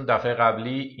برن مثل اون دفعه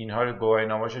قبلی اینها رو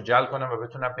گواهینامه‌اشو جعل کنن و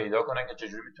بتونن پیدا کنن که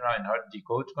چجوری میتونن اینها رو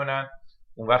دیکود کنن.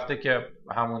 اون وقته که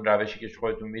همون روشی که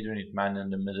خودتون میدونید من in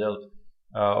the middle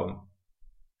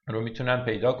رو میتونن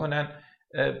پیدا کنن.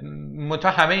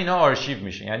 همه اینا آرشیو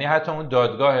میشه، یعنی حتی اون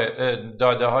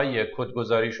داده های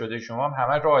کدگذاری شده شما هم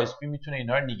همه رو ISP میتونه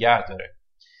اینها رو نگه داره.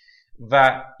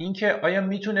 و اینکه آیا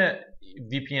میتونه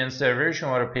VPN سرور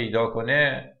شما رو پیدا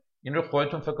کنه، این رو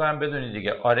خودتون فکر کنم بدونید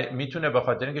دیگه. آره میتونه، به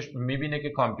خاطر اینکه میبینه که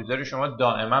کامپیوتر شما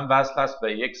دائما وصل هست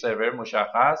به یک سرور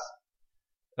مشخص،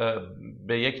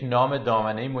 به یک نام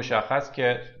دامنه‌ای مشخص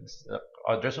که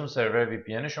آدرس اون سرور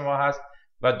VPN شما هست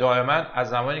و دائما از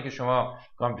زمانی که شما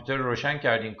کامپیوتر رو روشن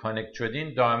کردین، کانکت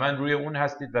شدین، دائما روی اون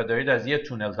هستید و دارید از یه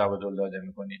تونل تبادل داده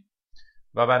میکنید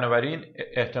و بنابراین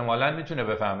احتمالاً میتونه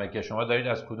بفهمه که شما دارید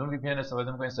از کدوم VPN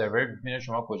استفاده میکنید، سرور VPN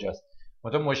شما کجاست.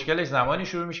 مثلا مشکلش زمانی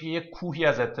شروع میشه که یه کوهی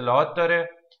از اطلاعات داره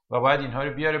و باید اینها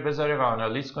رو بیاره بذاره و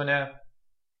آنالیز کنه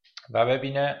و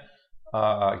ببینه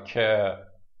که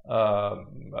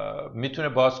میتونه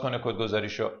باز کنه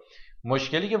کدگذاریشو.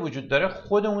 مشکلی که وجود داره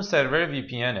خود اون سرور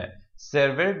VPNه.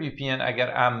 سرور VPN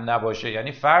اگر امن نباشه،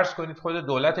 یعنی فرض کنید خود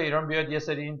دولت ایران بیاد یه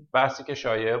سری، این بحثی که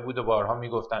شایعه بود و بارها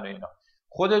میگفتن و اینا،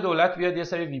 خود دولت بیاد یه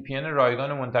سری VPN رایگان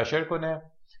رو منتشر کنه،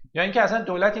 یا اینکه اصلا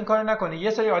دولت این کارو نکنه، یه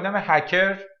سری آدم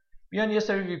هکر بیان یه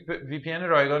سری VPN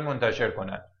رایگان منتشر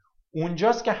کنن،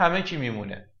 اونجاست که همه چی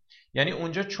میمونه. یعنی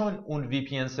اونجا چون اون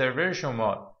VPN سرور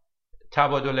شما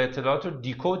تبادل اطلاعات رو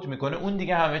دیکود میکنه، اون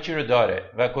دیگه همه چی رو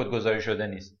داره و کدگذاری شده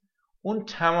نیست، اون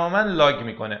تماما لاگ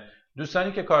میکنه.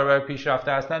 دوستانی که کاربر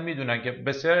پیشرفته هستن میدونن که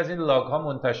بسیار از این لاگ ها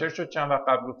منتشر شد چند وقت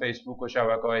قبل رو فیسبوک و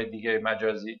شبکه‌های دیگه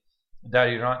مجازی در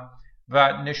ایران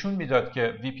و نشون میداد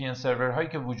که VPN سرورهایی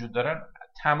که وجود دارن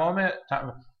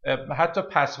حتی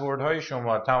پسورد های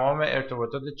شما، تمام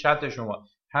ارتباطات چت شما،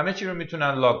 همه چی رو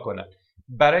میتونن لاگ کنن.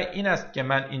 برای این است که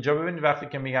من اینجا ببینید وقتی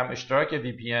که میگم اشتراک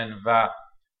VPN و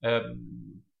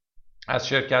از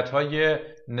شرکت های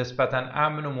نسبتا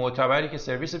امن و معتبری که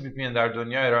سرویس VPN در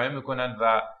دنیا ارائه میکنن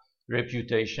و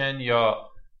رپیوتیشن یا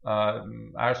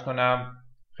عرض کنم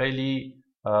خیلی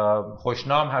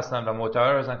خوشنام هستن و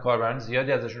معتبر هستن، کاربران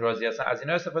زیادی ازشون راضی هستن، از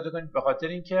اینا استفاده کنید، به خاطر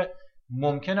اینکه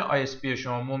ممکنه ISP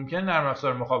شما، ممکنه نرم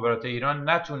افزار مخابرات ایران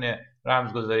نتونه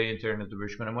رمزگذاری اینترنت رو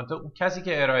بشکنه، منتها اون کسی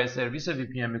که ارائه سرویس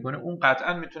VPN میکنه اون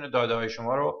قطعا میتونه داده های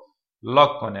شما رو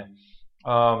لاگ کنه.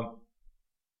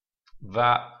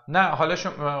 و نه حالا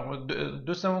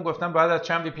دوستمون گفتن باید از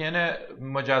چند VPN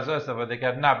مجزا استفاده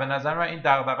کرد. نه، به نظر من این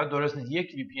دغدغه درست نیست.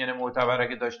 یک VPN معتبر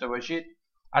اگه داشته باشید،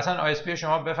 اصلا ISP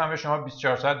شما بفهمه شما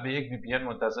 24 ساعت به یک VPN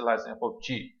متصل هستین، خب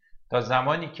چی؟ تا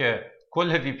زمانی که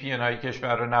کل VPN های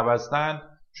کشور رو نبستن،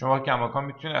 شما کماکان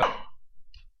میتونید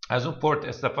از اون پورت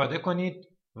استفاده کنید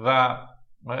و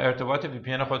ارتباط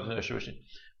VPN خودتون داشته باشید.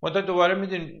 منتها دوباره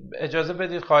میدونید، اجازه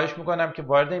بدید خواهش میکنم که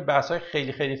وارد این بحث‌های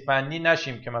خیلی خیلی فنی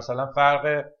نشیم که مثلا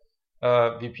فرق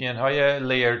VPN های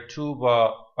Layer 2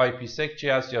 با IPsec چی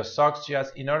است یا SOX چی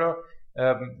است، اینا رو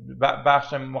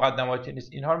بخش مقدماتی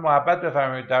نیست، اینها رو محبت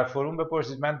بفرمایید در فروم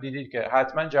بپرسید، من دیدید که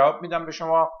حتما جواب میدم به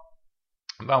شما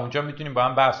و اونجا میتونیم با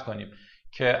هم بحث کنیم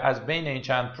که از بین این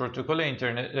چند پروتکل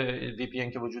اینترنت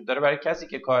VPN که وجود داره، برای کسی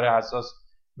که کار اساس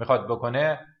میخواد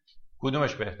بکنه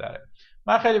کدومش بهتره.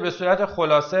 من خیلی به صورت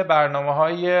خلاصه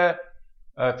برنامه‌های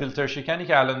فیلتر شکنی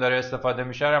که الان داره استفاده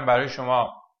میشه رو برای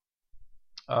شما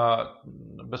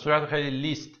به صورت خیلی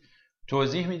لیست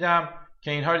توضیح میدم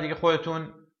که اینها رو دیگه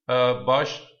خودتون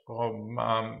باش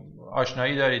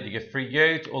آشنایی دارید دیگه.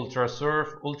 فریگیت، اولترا سورف،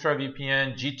 اولترا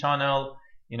VPN، جی تانل،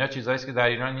 اینا چیزایی است که در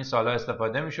ایران این سالا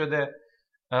استفاده میشده.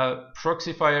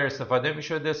 پروکسی فایر استفاده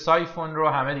میشده. سایفون رو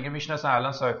همه دیگه میشناسن،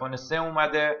 الان سایفون 3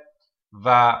 اومده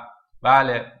و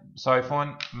بله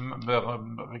سایفون،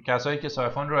 کسایی که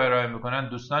سایفون رو ارائه میکنن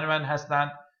دوستان من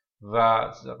هستن و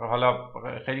حالا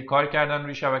خیلی کار کردن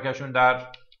روی شبکهشون در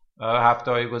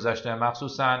هفته‌های گذشته،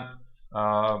 مخصوصا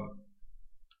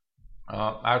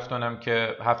عرض کنم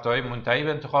که هفته‌های منتهی به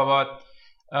انتخابات.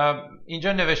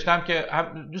 اینجا نوشتم که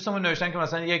دوستمون نوشتن که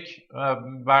مثلا یک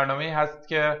برنامه‌ای هست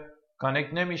که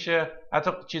کانکت نمیشه،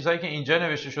 حتی چیزهایی که اینجا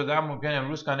نوشته شده هم ممکن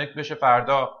امروز کانکت بشه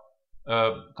فردا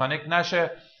کانکت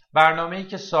نشه. برنامه‌ای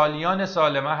که سالیان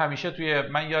سال من همیشه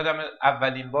من یادم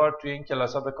اولین بار توی این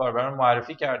کلاس ها به کاربران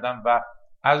معرفی کردم و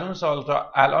از اون سال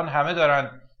تا الان همه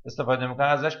دارن استفاده میکنن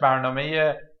ازش،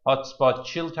 برنامه هاتسپات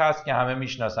چیلت هست که همه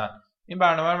میشناسن. این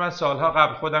برنامه رو من سالها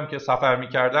قبل خودم که سفر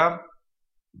میکردم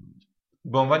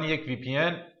به عنوان یک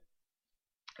VPN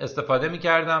استفاده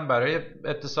میکردم برای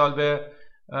اتصال به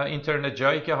اینترنت،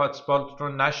 جایی که هاتسپات رو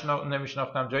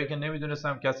نمیشناختم، جایی که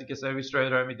نمیدونستم کسی که سرویس رو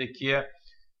ارائه میده کیه،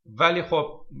 ولی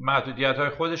خب محدودیت های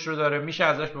خودش رو داره. میشه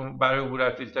ازش برای عبور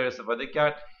از فیلتر استفاده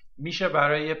کرد، میشه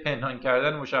برای پنهان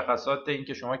کردن مشخصات این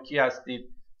که شما کی هستید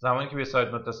زمانی که به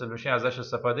سایت متصل میشین ازش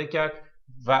استفاده کرد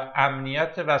و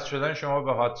امنیت وصل شدن شما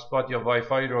به هاتسپات یا وای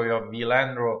فای رو یا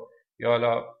ویلن رو یا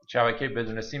حالا شبکه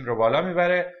بدون سیم رو بالا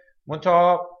میبره.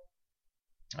 منتها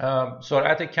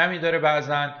سرعت کمی داره،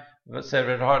 بعضن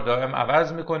سرورها دائم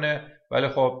عوض میکنه، ولی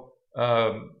خب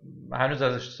هنوز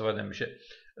ازش استفاده میشه.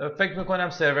 فکر میکنم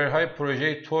سرورهای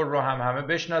پروژه تور رو همه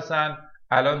بشناسن،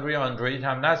 الان روی اندروید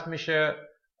هم نصب میشه.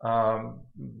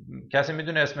 کسی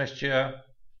میدونه اسمش چیه؟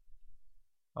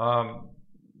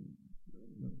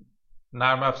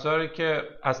 نرم افزاری که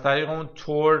از طریق اون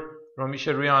تور رو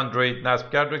میشه روی اندروید نصب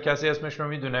کرد رو کسی اسمش رو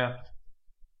میدونه؟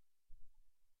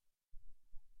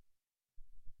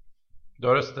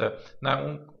 درسته، نه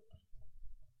اون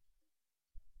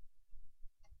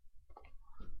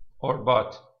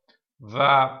اوربات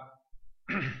و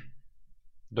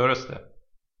درسته.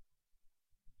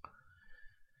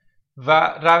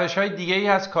 و روش های دیگه ای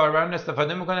هست کاربران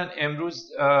استفاده میکنن.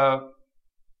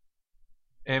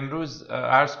 امروز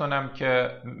عرض کنم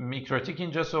که میکروتیک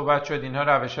اینجا صحبت شد، اینها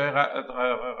روش های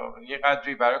یه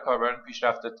قدری برای کاربران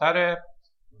پیشرفته تره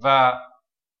و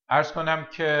عرض کنم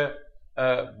که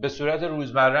به صورت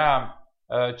روزمره هم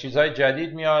چیزهای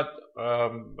جدید میاد،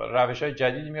 روش های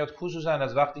جدید میاد، خصوصا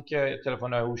از وقتی که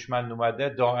تلفن های هوشمند اومده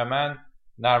دائما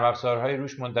نرم افزارهای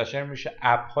روش منتشر میشه،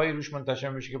 اپ های روش منتشر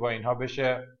میشه که با اینها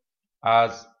بشه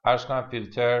از عرض کنم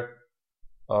فیلتر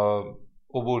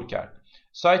عبور کرد.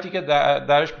 سایتی که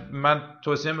درش من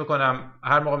توصیه میکنم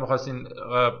هر موقع میخواستین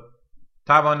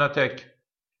تواناتک،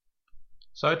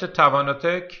 سایت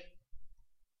تواناتک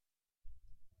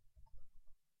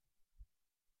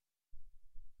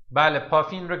بله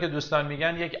پافین رو که دوستان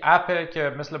میگن یک اپه که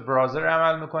مثل براوزر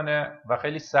عمل میکنه و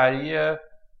خیلی سریع.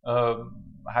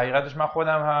 حقیقتش من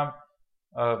خودم هم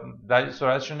در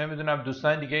سرعتش رو نمیدونم،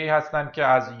 دوستان دیگه ای هستن که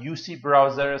از یوسی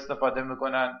براوزر استفاده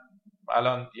میکنن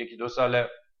الان 1-2 ساله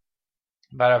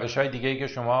و روش های دیگه ای که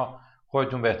شما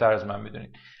خودتون بهتر از من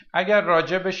میدونید. اگر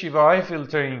راجع به شیوه های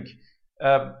فیلترینگ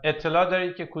اطلاع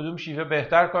دارید که کدوم شیوه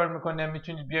بهتر کار میکنه،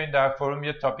 میتونید بیاین در فروم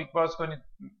یه تاپیک باز کنید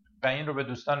و این رو به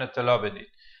دوستان اطلاع بدید.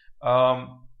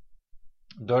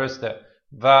 درسته.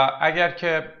 و اگر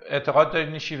که اعتقاد دارید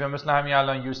این شیوه مثل همین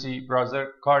الان یوسی براوزر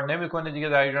کار نمیکنه دیگه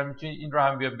در ایران، میتونید این رو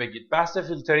هم بگید. بحث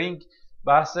فیلترینگ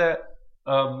بحث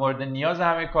مورد نیاز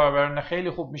همه کاربران، خیلی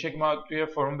خوب میشه که ما توی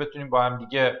فروم بتونیم با هم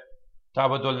دیگه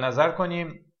تبادل نظر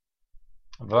کنیم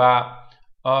و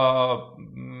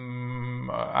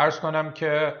عرض کنم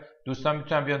که دوستان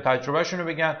میتونن بیان تجربهشون رو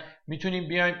بگن. میتونیم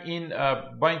بیایم این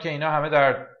با اینکه اینا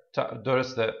همه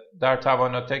درسته در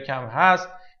تواناتک هم هست،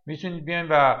 میتونید بیایم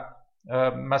و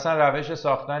مثلا روش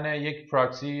ساختن یک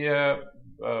پراکسی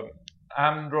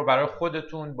امن رو برای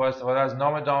خودتون با استفاده از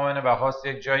نام دامنه و خاص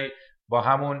یک جایی با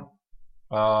همون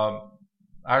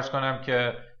عرض کنم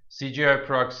که CGI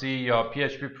پراکسی یا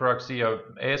PHP پراکسی یا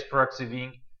AS پراکسی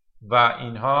وینگ و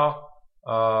اینها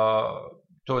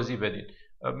توضیح بدید.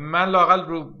 من لااقل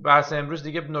رو بحث امروز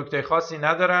دیگه نکته خاصی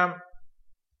ندارم.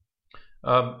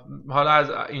 حالا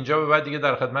از اینجا به بعد دیگه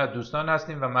در خدمت دوستان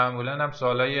هستیم و معمولا هم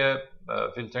سوالای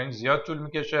فیلترینگ زیاد طول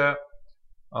میکشه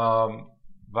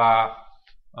و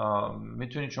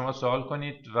میتونید شما سوال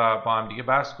کنید و با هم دیگه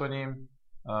بحث کنیم.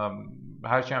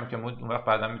 هرچی هم که اون وقت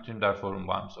بعدا میتونیم در فروم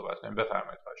با هم صحبت کنیم.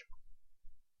 بفرمایید. خواهش می‌کنم.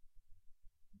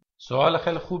 سوال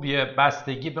خیلی خوبیه.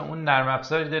 بستگی به اون نرم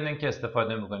افزاری دارین که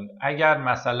استفاده میکنید. اگر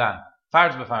مثلا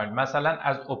فرض بفرمایید مثلا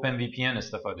از اوپن VPN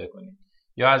استفاده کنید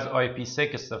یا از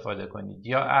IPsec استفاده کنید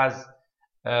یا از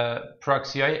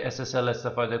پراکسی های SSL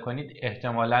استفاده کنید،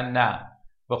 احتمالا نه،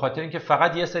 به خاطر اینکه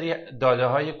فقط یه سری داده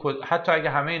های کد، حتی اگه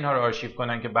همه اینها رو آرشیو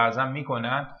کنن که بعضا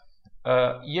میکنن،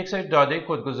 یک سری داده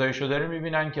کدگذاری شده رو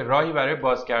میبینن که راهی برای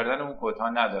باز کردن اون کدها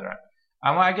ندارن.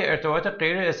 اما اگه ارتباط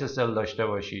غیر SSL داشته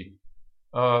باشید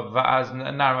و از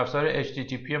نرم افزار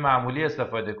HTTP معمولی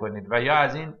استفاده کنید و یا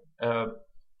از این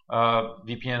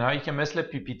VPN هایی که مثل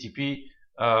PPTP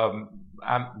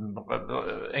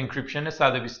انکریپشن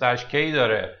 128K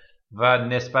داره و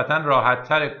نسبتا راحت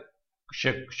تر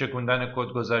شکوندن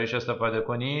کدگذاریش استفاده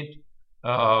کنید،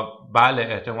 بله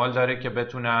احتمال داره که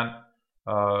بتونن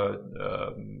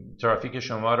ترافیک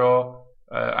شما رو،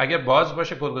 اگر باز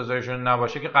باشه کدگذاریشون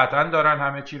نباشه که قطعا دارن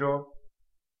همه چی رو،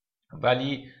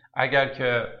 ولی اگر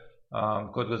که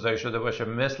کدگذاری شده باشه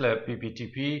مثل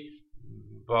PPTP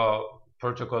با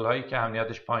پروتکل هایی که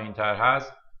امنیتش پایین تر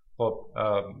هست، خب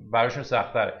براشون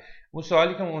سخت‌تره. اون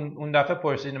سوالی که اون دفعه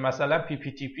پرسید مثلا پی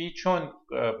پی تی پی چون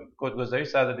کدگذاری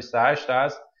 128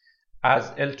 هست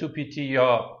از L2PT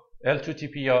یا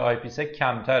L2TP یا IP6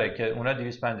 کمتره که اونا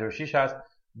 256 هست.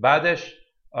 بعدش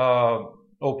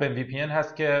اوپن وی پی ان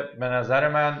هست که به نظر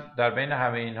من در بین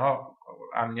همه اینها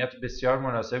امنیت بسیار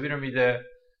مناسبی رو میده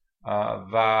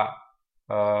و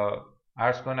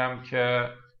عرض کنم که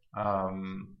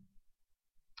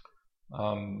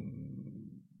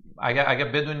اگر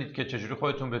بدونید که چجوری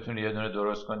خودتون بتونید یه دونه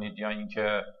درست کنید یا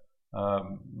اینکه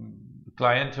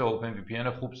کلاینت اوپن وی پی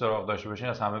ان خوب سراغ داشته باشین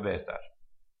از همه بهتر.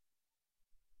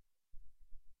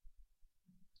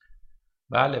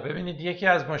 بله ببینید یکی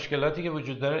از مشکلاتی که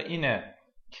وجود داره اینه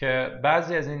که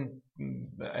بعضی از این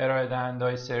ارائه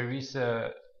دهنده‌های سرویس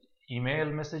ایمیل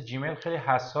مثل جیمیل خیلی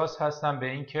حساس هستن به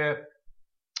اینکه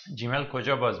جیمیل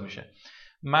کجا باز میشه.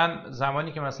 من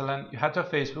زمانی که مثلا حتی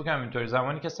فیسبوک هم اینطوری،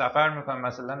 زمانی که سفر میکنم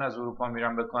مثلا از اروپا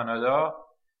میرم به کانادا،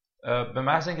 به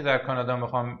محض اینکه در کانادا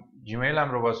میخوام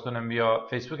جیمیلم رو باز کنم یا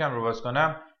فیسبوکم رو باز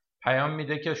کنم پیام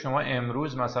میده که شما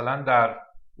امروز مثلا در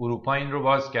اروپا این رو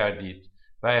باز کردید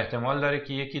و احتمال داره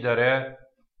که یکی داره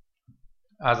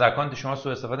از اکانت شما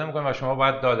سوء استفاده میکنه و شما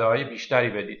باید داده های بیشتری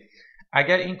بدید.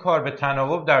 اگر این کار به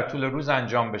تناوب در طول روز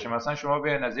انجام بشه، مثلا شما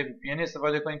بیاین از یک وی پی ان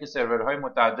استفاده کنید که سرورهای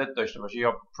متعدد داشته باشه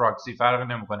یا پراکسی، فرق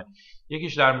نمیکنه،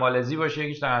 یکیش در مالزی باشه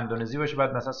یکیش در اندونزی باشه،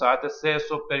 بعد مثلا ساعت 3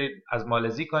 صبح برید از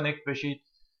مالزی کانکت بشید،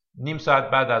 نیم ساعت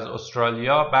بعد از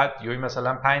استرالیا، بعد یا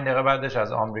مثلا 5 دقیقه بعدش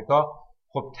از آمریکا،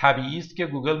 خب طبیعی است که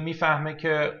گوگل میفهمه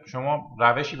که شما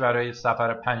روشی برای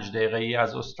سفر 5 دقیقه‌ای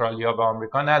از استرالیا به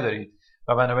آمریکا ندارید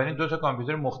و بنابراین دو تا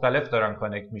کامپیوتر مختلف دارن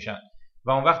کانکت میشن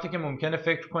و اون وقتی که ممکنه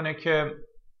فکر کنه که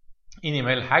این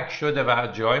ایمیل هک شده و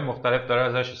از جاهای مختلف داره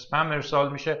ازش اسپم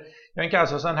ارسال میشه یا اینکه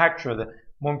اساسا هک شده،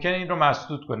 ممکنه این رو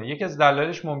مسدود کنه. یکی از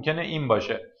دلایلش ممکنه این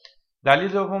باشه.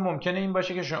 دلیل دوم ممکنه این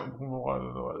باشه که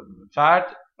فرد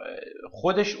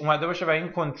خودش اومده باشه و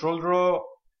این کنترل رو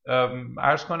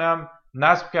عرض کنم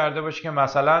نصب کرده باشه که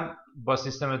مثلا با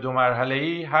سیستم 2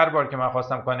 مرحله‌ای هر بار که من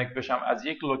خواستم کانکت بشم از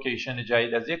یک لوکیشن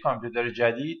جدید از یک کامپیوتر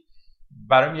جدید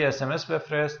برام یه اس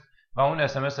بفرست و اون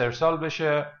اس ارسال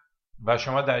بشه و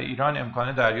شما در ایران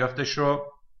امکان دریافتش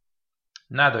رو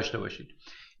نداشته باشید.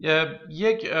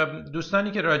 یک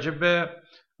دوستانی که راجع به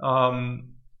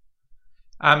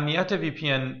امنیت وی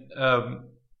پی ان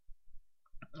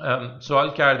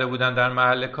سوال کرده بودن در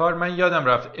محل کار، من یادم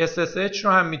رفت SSH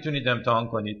رو هم میتونید امتحان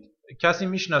کنید. کسی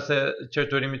میشناسه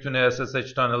چطوری میتونه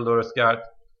SSH تانل درست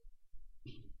کرد؟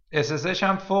 SSH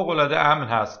هم فوق العاده امن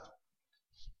هست،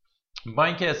 با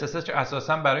اینکه SSH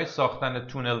اساسا برای ساختن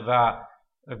تونل و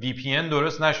VPN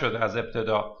درست نشده از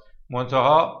ابتدا،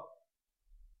 منتها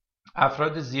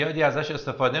افراد زیادی ازش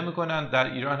استفاده میکنن، در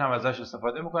ایران هم ازش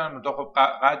استفاده میکنن، منتها خب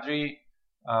قدری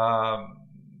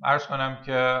عرض کنم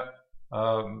که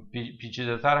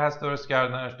پیچیده تر هست درست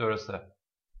کردنش. درسته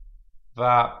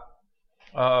و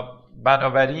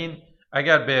بنابراین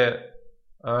اگر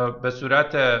به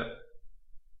صورت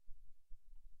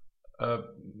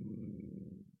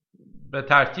به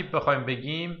ترتیب بخوایم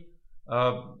بگیم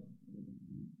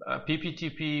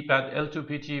PPTP، بعد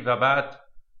L2PT و بعد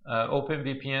اوپن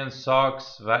وی پی ان،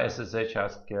 ساکس و SSH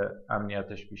هست که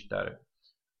امنیتش بیشتره.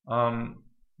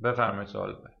 بفرمایید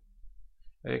سوال بعد.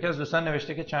 یکی از دوستان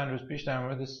نوشته که چند روز پیش در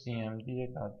مورد CMD یک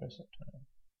آدرس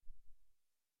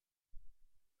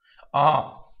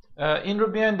این رو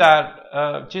بیاین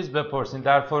در چیز بپرسین،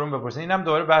 در فروم بپرسین. اینم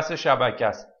دوباره بحث شبکه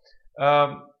است.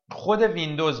 خود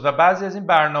ویندوز و بعضی از این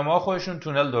برنامه‌ها خودشون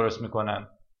تونل درست میکنن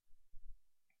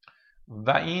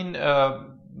و این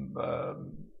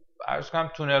عرض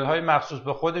کنم تونل های مخصوص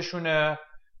به خودشونه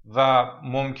و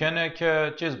ممکنه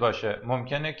که چیز باشه،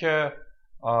 ممکنه که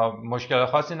مشکل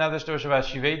خاصی نداشته باشه و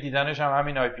شیوه دیدنش هم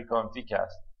همین آی پی کانفیگ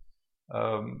هست.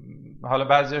 حالا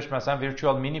بعضیش مثلا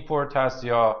ویرچوال مینی پورت هست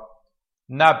یا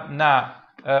نه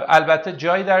البته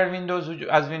جایی در ویندوز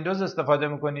از ویندوز استفاده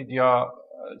میکنید یا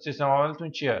سیستم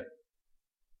عاملتون چیه؟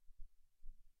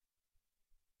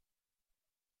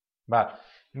 بله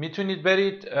میتونید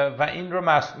برید و این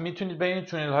رو میتونید برید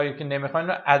تونل هایی که نمیخواین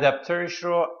رو ادپترش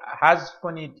رو حذف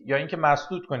کنید یا اینکه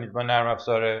مسدود کنید با نرم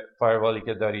افزار فایروالی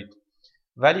که دارید،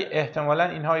 ولی احتمالاً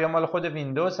اینها یا مال خود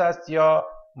ویندوز هست یا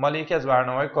مال یکی از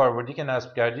برنامه‌های کاربردی که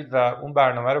نصب کردید و اون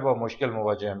برنامه رو با مشکل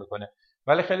مواجه میکنه.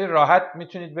 ولی خیلی راحت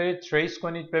میتونید برید تریس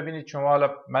کنید ببینید شما.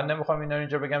 حالا من نمیخوام اینا رو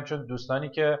اینجا بگم چون دوستانی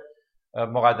که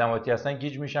مقدماتی هستن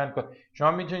گیج میشن.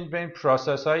 شما میتونید برید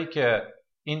پروسس هایی که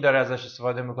این داره ازش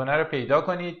استفاده میکنه رو پیدا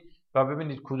کنید و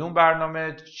ببینید کدوم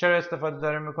برنامه چرا استفاده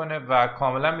داره میکنه و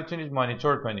kاملا میتونید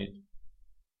مانیتور کنید.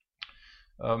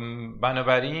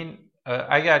 بنابراین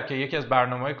اگر که یکی از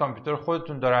برنامه‌های کامپیوتر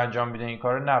خودتون داره انجام میده این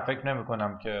کارو، نه فکر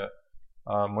نمی‌کنم که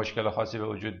مشکل خاصی به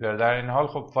وجود بیاره. در این حال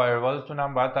خب فایروالتون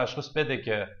هم باید تشخیص بده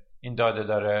که این داده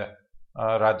داره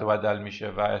رد و بدل میشه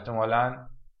و احتمالاً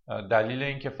دلیل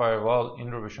این که فایروال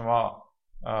این رو به شما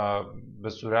به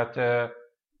صورت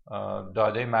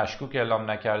داده مشکوک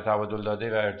اعلام نکرده، تبادل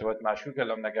داده و ارتباط مشکوک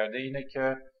اعلام نکرده، اینه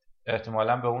که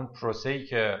احتمالاً به اون پروسه‌ای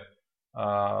که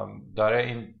داره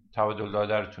این تبادل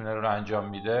داده رو تونل رو انجام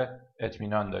میده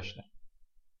اطمینان داشته.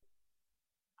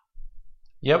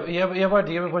 یه بار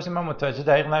دیگه بپرسید، من متوجه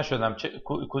دقیق نشدم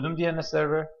کدوم DNS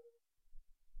سرور؟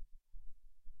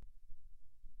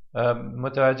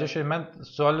 متوجه شدید؟ من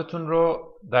سوالتون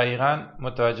رو دقیقاً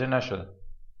متوجه نشدم.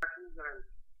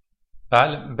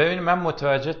 بله ببینید، من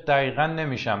متوجه دقیقاً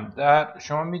نمیشم.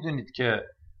 شما میدونید که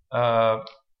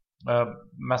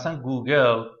مثلا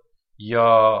گوگل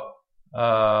یا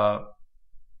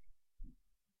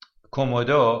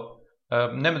کومودو،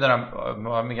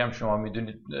 نمیدونم میگم شما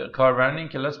میدونید، کاربران این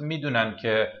کلاس میدونن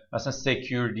که مثلا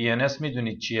سکیور DNS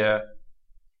میدونید چیه؟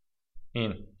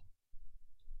 این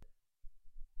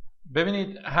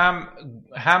ببینید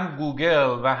هم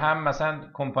گوگل و هم مثلا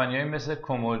کمپانیایی مثل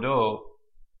کومودو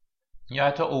یا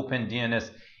حتی اوپن DNS،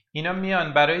 اینا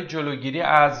میان برای جلوگیری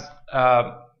از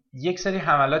یک سری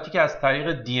حملاتی که از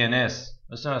طریق DNS،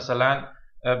 مثلا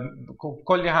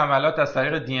کلی حملات از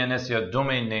طریق DNS یا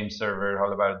دومین نیم سرور،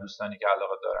 حالا برای دوستانی که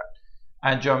علاقه دارن،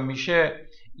 انجام میشه،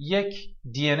 یک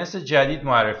DNS جدید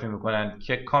معرفی میکنن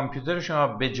که کامپیوتر شما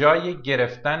به جای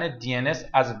گرفتن DNS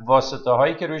از واسطه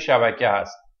هایی که روی شبکه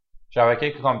هست،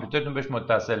 شبکه‌ای که کامپیوترتون بهش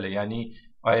متصله، یعنی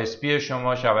ISP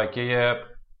شما، شبکه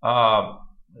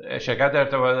شرکت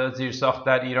ارتباطات زیرساخت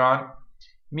در ایران،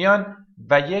 میان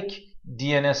و یک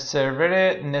DNS سرور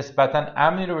نسبتاً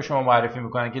امنی رو به شما معرفی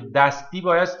میکنن که دستی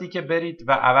بایستی که برید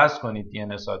و عوض کنید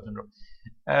DNS هاتون رو.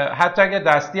 حتی اگر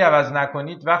دستی عوض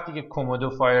نکنید، وقتی که کومودو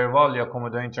فایروال یا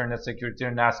کومودو اینترنت سکیوریتی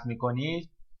رو نصب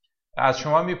میکنید، از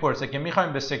شما میپرسه که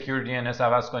میخوایم به سکیور DNS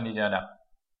عوض کنید یا نه.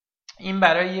 این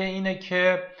برای اینه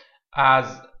که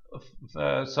از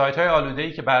سایت های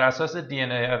آلوده‌ای که بر اساس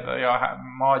DNS یا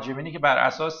مهاجمینی که بر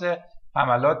اساس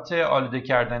حملات آلوده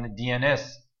کردن DNS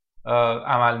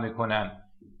عمل میکنن،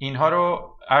 اینها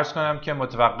رو عرض کنم که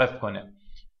متوقف کنه.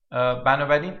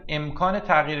 بنابراین امکان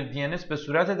تغییر DNS به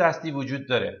صورت دستی وجود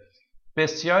داره.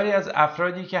 بسیاری از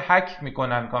افرادی که هک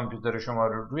میکنن کامپیوتر شما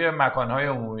رو روی مکانهای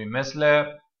عمومی مثل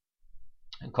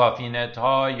کافینت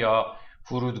ها یا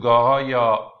فرودگاه ها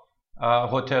یا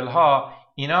هتل ها،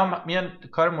 اینا میان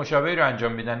کار مشابهی رو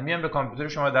انجام میدن، میان به کامپیوتر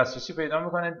شما دسترسی پیدا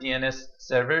میکنن، DNS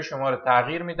سرور شما رو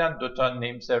تغییر میدن، دوتا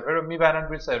نیم سرور رو میبرن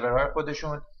روی سرورهای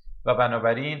خودشون و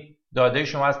بنابراین داده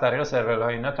شما از طریق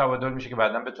سرورهای اینا تبادل میشه که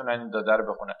بعداً بتونن این داده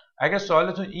رو بخونن. اگر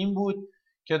سوالتون این بود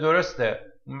که درسته،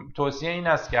 توصیه این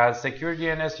است که از سکیور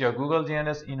DNS یا گوگل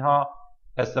DNS اینها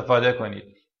استفاده کنید.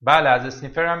 بله، از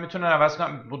اسنیفر هم میتونن عوض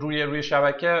کنن. روی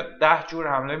شبکه 10 جور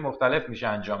حمله مختلف میشه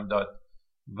انجام داد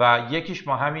و یکیش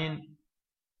ما همین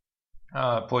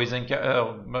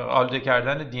آلوده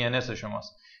کردن DNS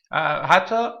شماست.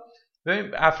 حتی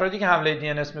افرادی که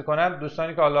حمله DNS میکنن،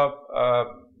 دوستانی که حالا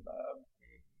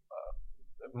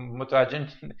متوجه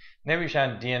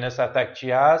نمیشن DNS اتک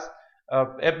چی هست،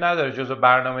 اب نداره، جزو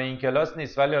برنامه این کلاس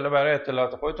نیست، ولی حالا برای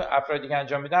اطلاعات خودتون، افرادی که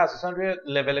انجام میدن اساسا روی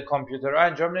لول کامپیوتر رو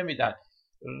انجام نمیدن،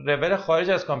 لول خارج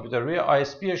از کامپیوتر، روی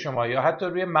ISP شما یا حتی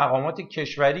روی مقامات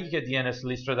کشوری که DNS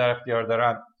لیست رو در اختیار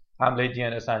دارن حمله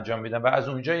DNS انجام میدن و از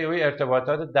اونجا یه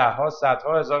ارتباطات دهها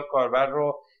صدها هزار کاربر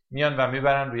رو میان و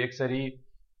میبرن روی یک سری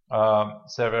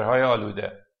سرورهای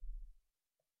آلوده.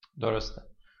 درسته.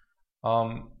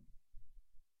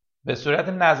 به صورت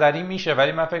نظری میشه،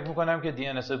 ولی من فکر میکنم که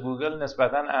DNS گوگل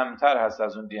نسبتاً امن‌تر هست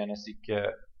از اون DNSی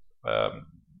که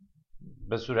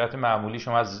به صورت معمولی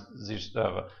شما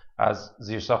از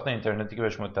زیرساخت اینترنتی که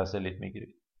بهش متصلید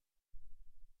میگیرید.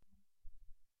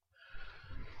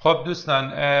 خب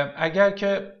دوستان، اگر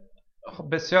که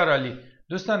بسیار عالی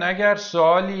دوستان، اگر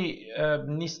سوالی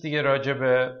نیست دیگه راجع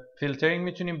به فیلترینگ،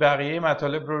 میتونیم بقیه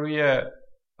مطالب رو روی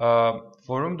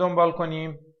فوروم دنبال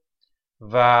کنیم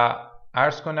و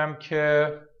عرض کنم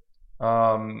که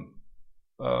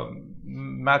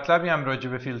مطلبی هم راجع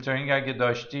به فیلترینگ اگه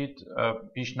داشتید،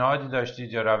 پیشنهادی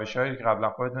داشتید یا روش‌هایی که قبلا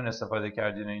خودتون استفاده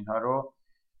کردین اینها رو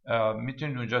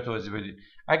میتونید اونجا توضیح بدید.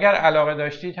 اگر علاقه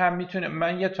داشتید هم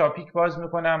من یه تاپیک باز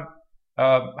میکنم،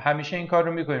 همیشه این کار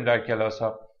رو میکنیم در کلاس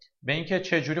ها، به اینکه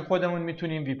چجوری خودمون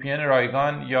میتونیم VPN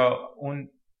رایگان یا اون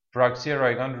پراکسی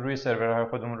رایگان رو روی سرورهای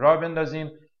خودمون راه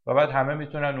بندازیم و بعد همه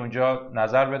میتونن اونجا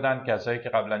نظر بدن، کسایی که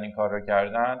قبلا این کار رو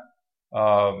کردن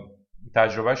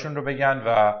تجربهشون رو بگن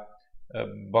و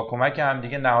با کمک هم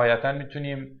دیگه نهایتا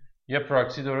میتونیم یه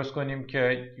پراکسی درست کنیم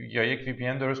که یا یک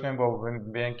VPN درست کنیم با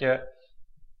VPN که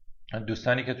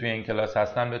دوستانی که توی این کلاس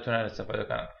هستن بتونن استفاده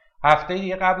کنن. هفته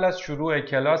دیگه قبل از شروع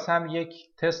کلاس هم یک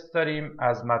تست داریم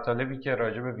از مطالبی که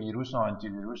راجع به ویروس و آنتی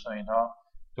ویروس و اینها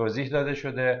توضیح داده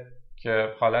شده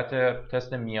که حالت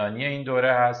تست میانی این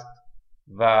دوره هست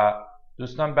و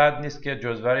دوستان بد نیست که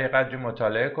جزوه رو یه قدری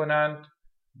مطالعه کنند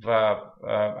و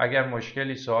اگر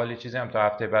مشکلی سوالی چیزی هم تا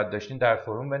هفته بعد داشتین در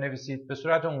فروم بنویسید. به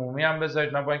صورت عمومی هم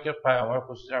بذارید، من با اینکه پیام‌های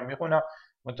خصوصی رو میخونم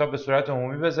منتها به صورت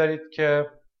عمومی بذارید که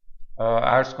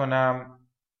عرض کنم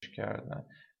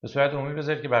به صورت عمومی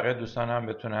بذارید که بقیه دوستان هم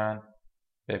بتونن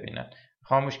ببینن.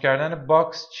 خاموش کردن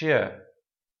باکس چیه؟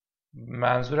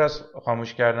 منظور از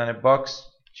خاموش کردن باکس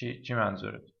چی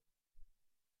منظوره؟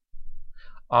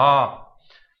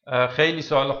 خیلی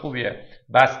سوال خوبیه.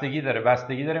 بستگی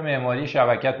داره معماری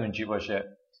شبکتون چی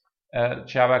باشه.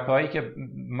 شبکه‌هایی که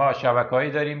ما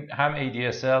شبکه‌هایی داریم هم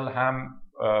ADSL هم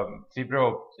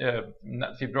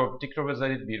فیبر اپتیک رو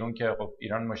بذارید بیرون که خب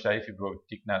ایران مشتری فیبر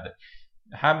اپتیک نداره.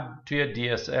 هم توی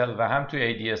DSL و هم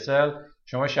توی ADSL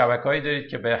شما شبکه‌هایی دارید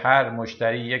که به هر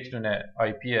مشتری یک دونه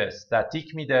IP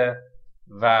استاتیک میده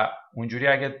و اونجوری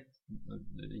اگه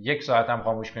یک ساعت هم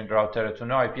خاموش کنید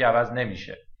راوترتون IP عوض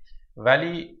نمیشه.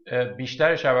 ولی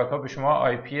بیشتر شبکه‌ها به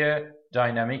شما IP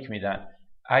داینامیک میدن.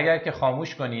 اگر که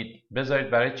خاموش کنید بذارید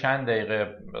برای چند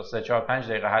دقیقه 3-4-5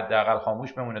 دقیقه حداقل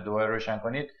خاموش بمونه دوباره روشن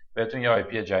کنید بهتون یه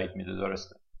IP جدید میده.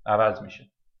 درسته، عوض میشه.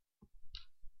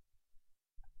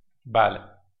 بله،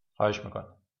 خواهش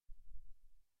میکنم.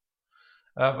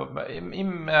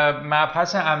 این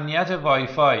مبحث امنیت وای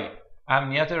فای،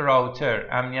 امنیت راوتر،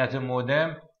 امنیت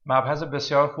مودم مبحث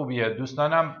بسیار خوبیه.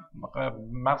 دوستانم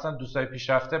مثلا دوستای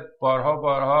پیشرفته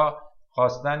بارها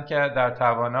خواستن که در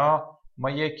توانا ما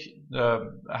یک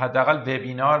حداقل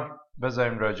وبینار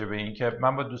بذاریم راجع به این که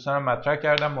من با دوستانم مطرح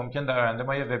کردم ممکن در آینده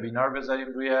ما یه وبینار بذاریم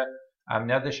روی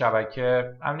امنیت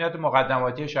شبکه، امنیت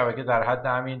مقدماتی شبکه در حد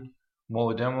همین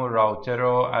مودم و راوتر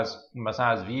رو از مثلا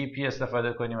از VP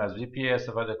استفاده کنیم، از VPA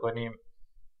استفاده کنیم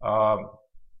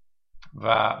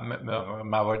و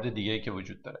موارد دیگه‌ای که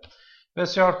وجود داره.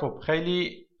 بسیار خوب.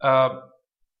 خیلی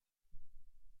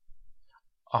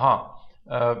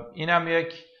اینم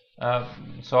یک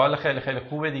سوال خیلی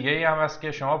خوب دیگه ای هم هست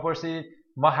که شما پرسیدید.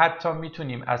 ما حتی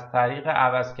میتونیم از طریق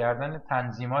عوض کردن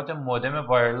تنظیمات مودم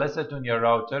وایرلستون یا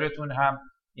راوترتون هم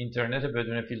اینترنت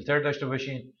بدون فیلتر داشته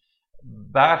باشین.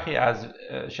 برخی از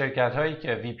شرکت هایی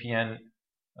که VPN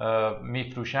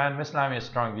میفروشن مثل همین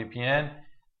استرانگ VPN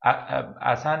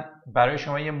اصلا برای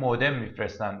شما یه مودم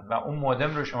میفرستن و اون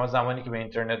مودم رو شما زمانی که به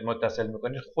اینترنت متصل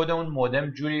میکنید خود اون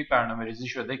مودم جوری برنامه‌ریزی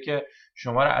شده که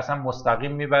شما رو اصلا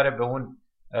مستقیم میبره به اون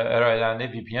ارائه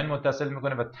دهنده VPN متصل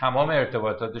میکنه و تمام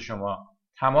ارتباطات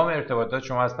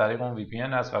شما از طریق اون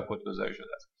VPN هست و کدگذاری شده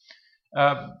است.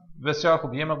 بسیار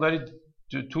خوب. یه مقداری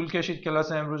طول کشید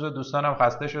کلاس امروز و دوستانم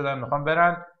خسته شدن میخوام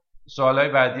برن. سوالای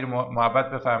بعدی رو محبت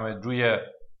بفرمایید روی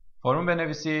فروم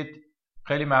بنویسید.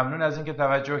 خیلی ممنون از اینکه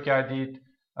توجه کردید.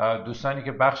 دوستانی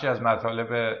که بخشی از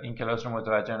مطالب این کلاس رو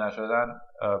متوجه نشدن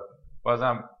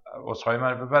بازم عذرخواهی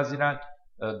من رو بپذیرن.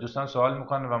 دوستان سوال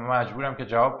میکنن و من مجبورم که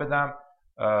جواب بدم.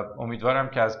 امیدوارم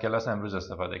که از کلاس امروز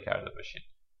استفاده کرده باشید.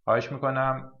 خواهش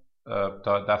میکنم.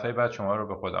 تا دفعه بعد شما رو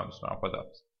به خدا میسپارم.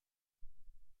 خداحافظ.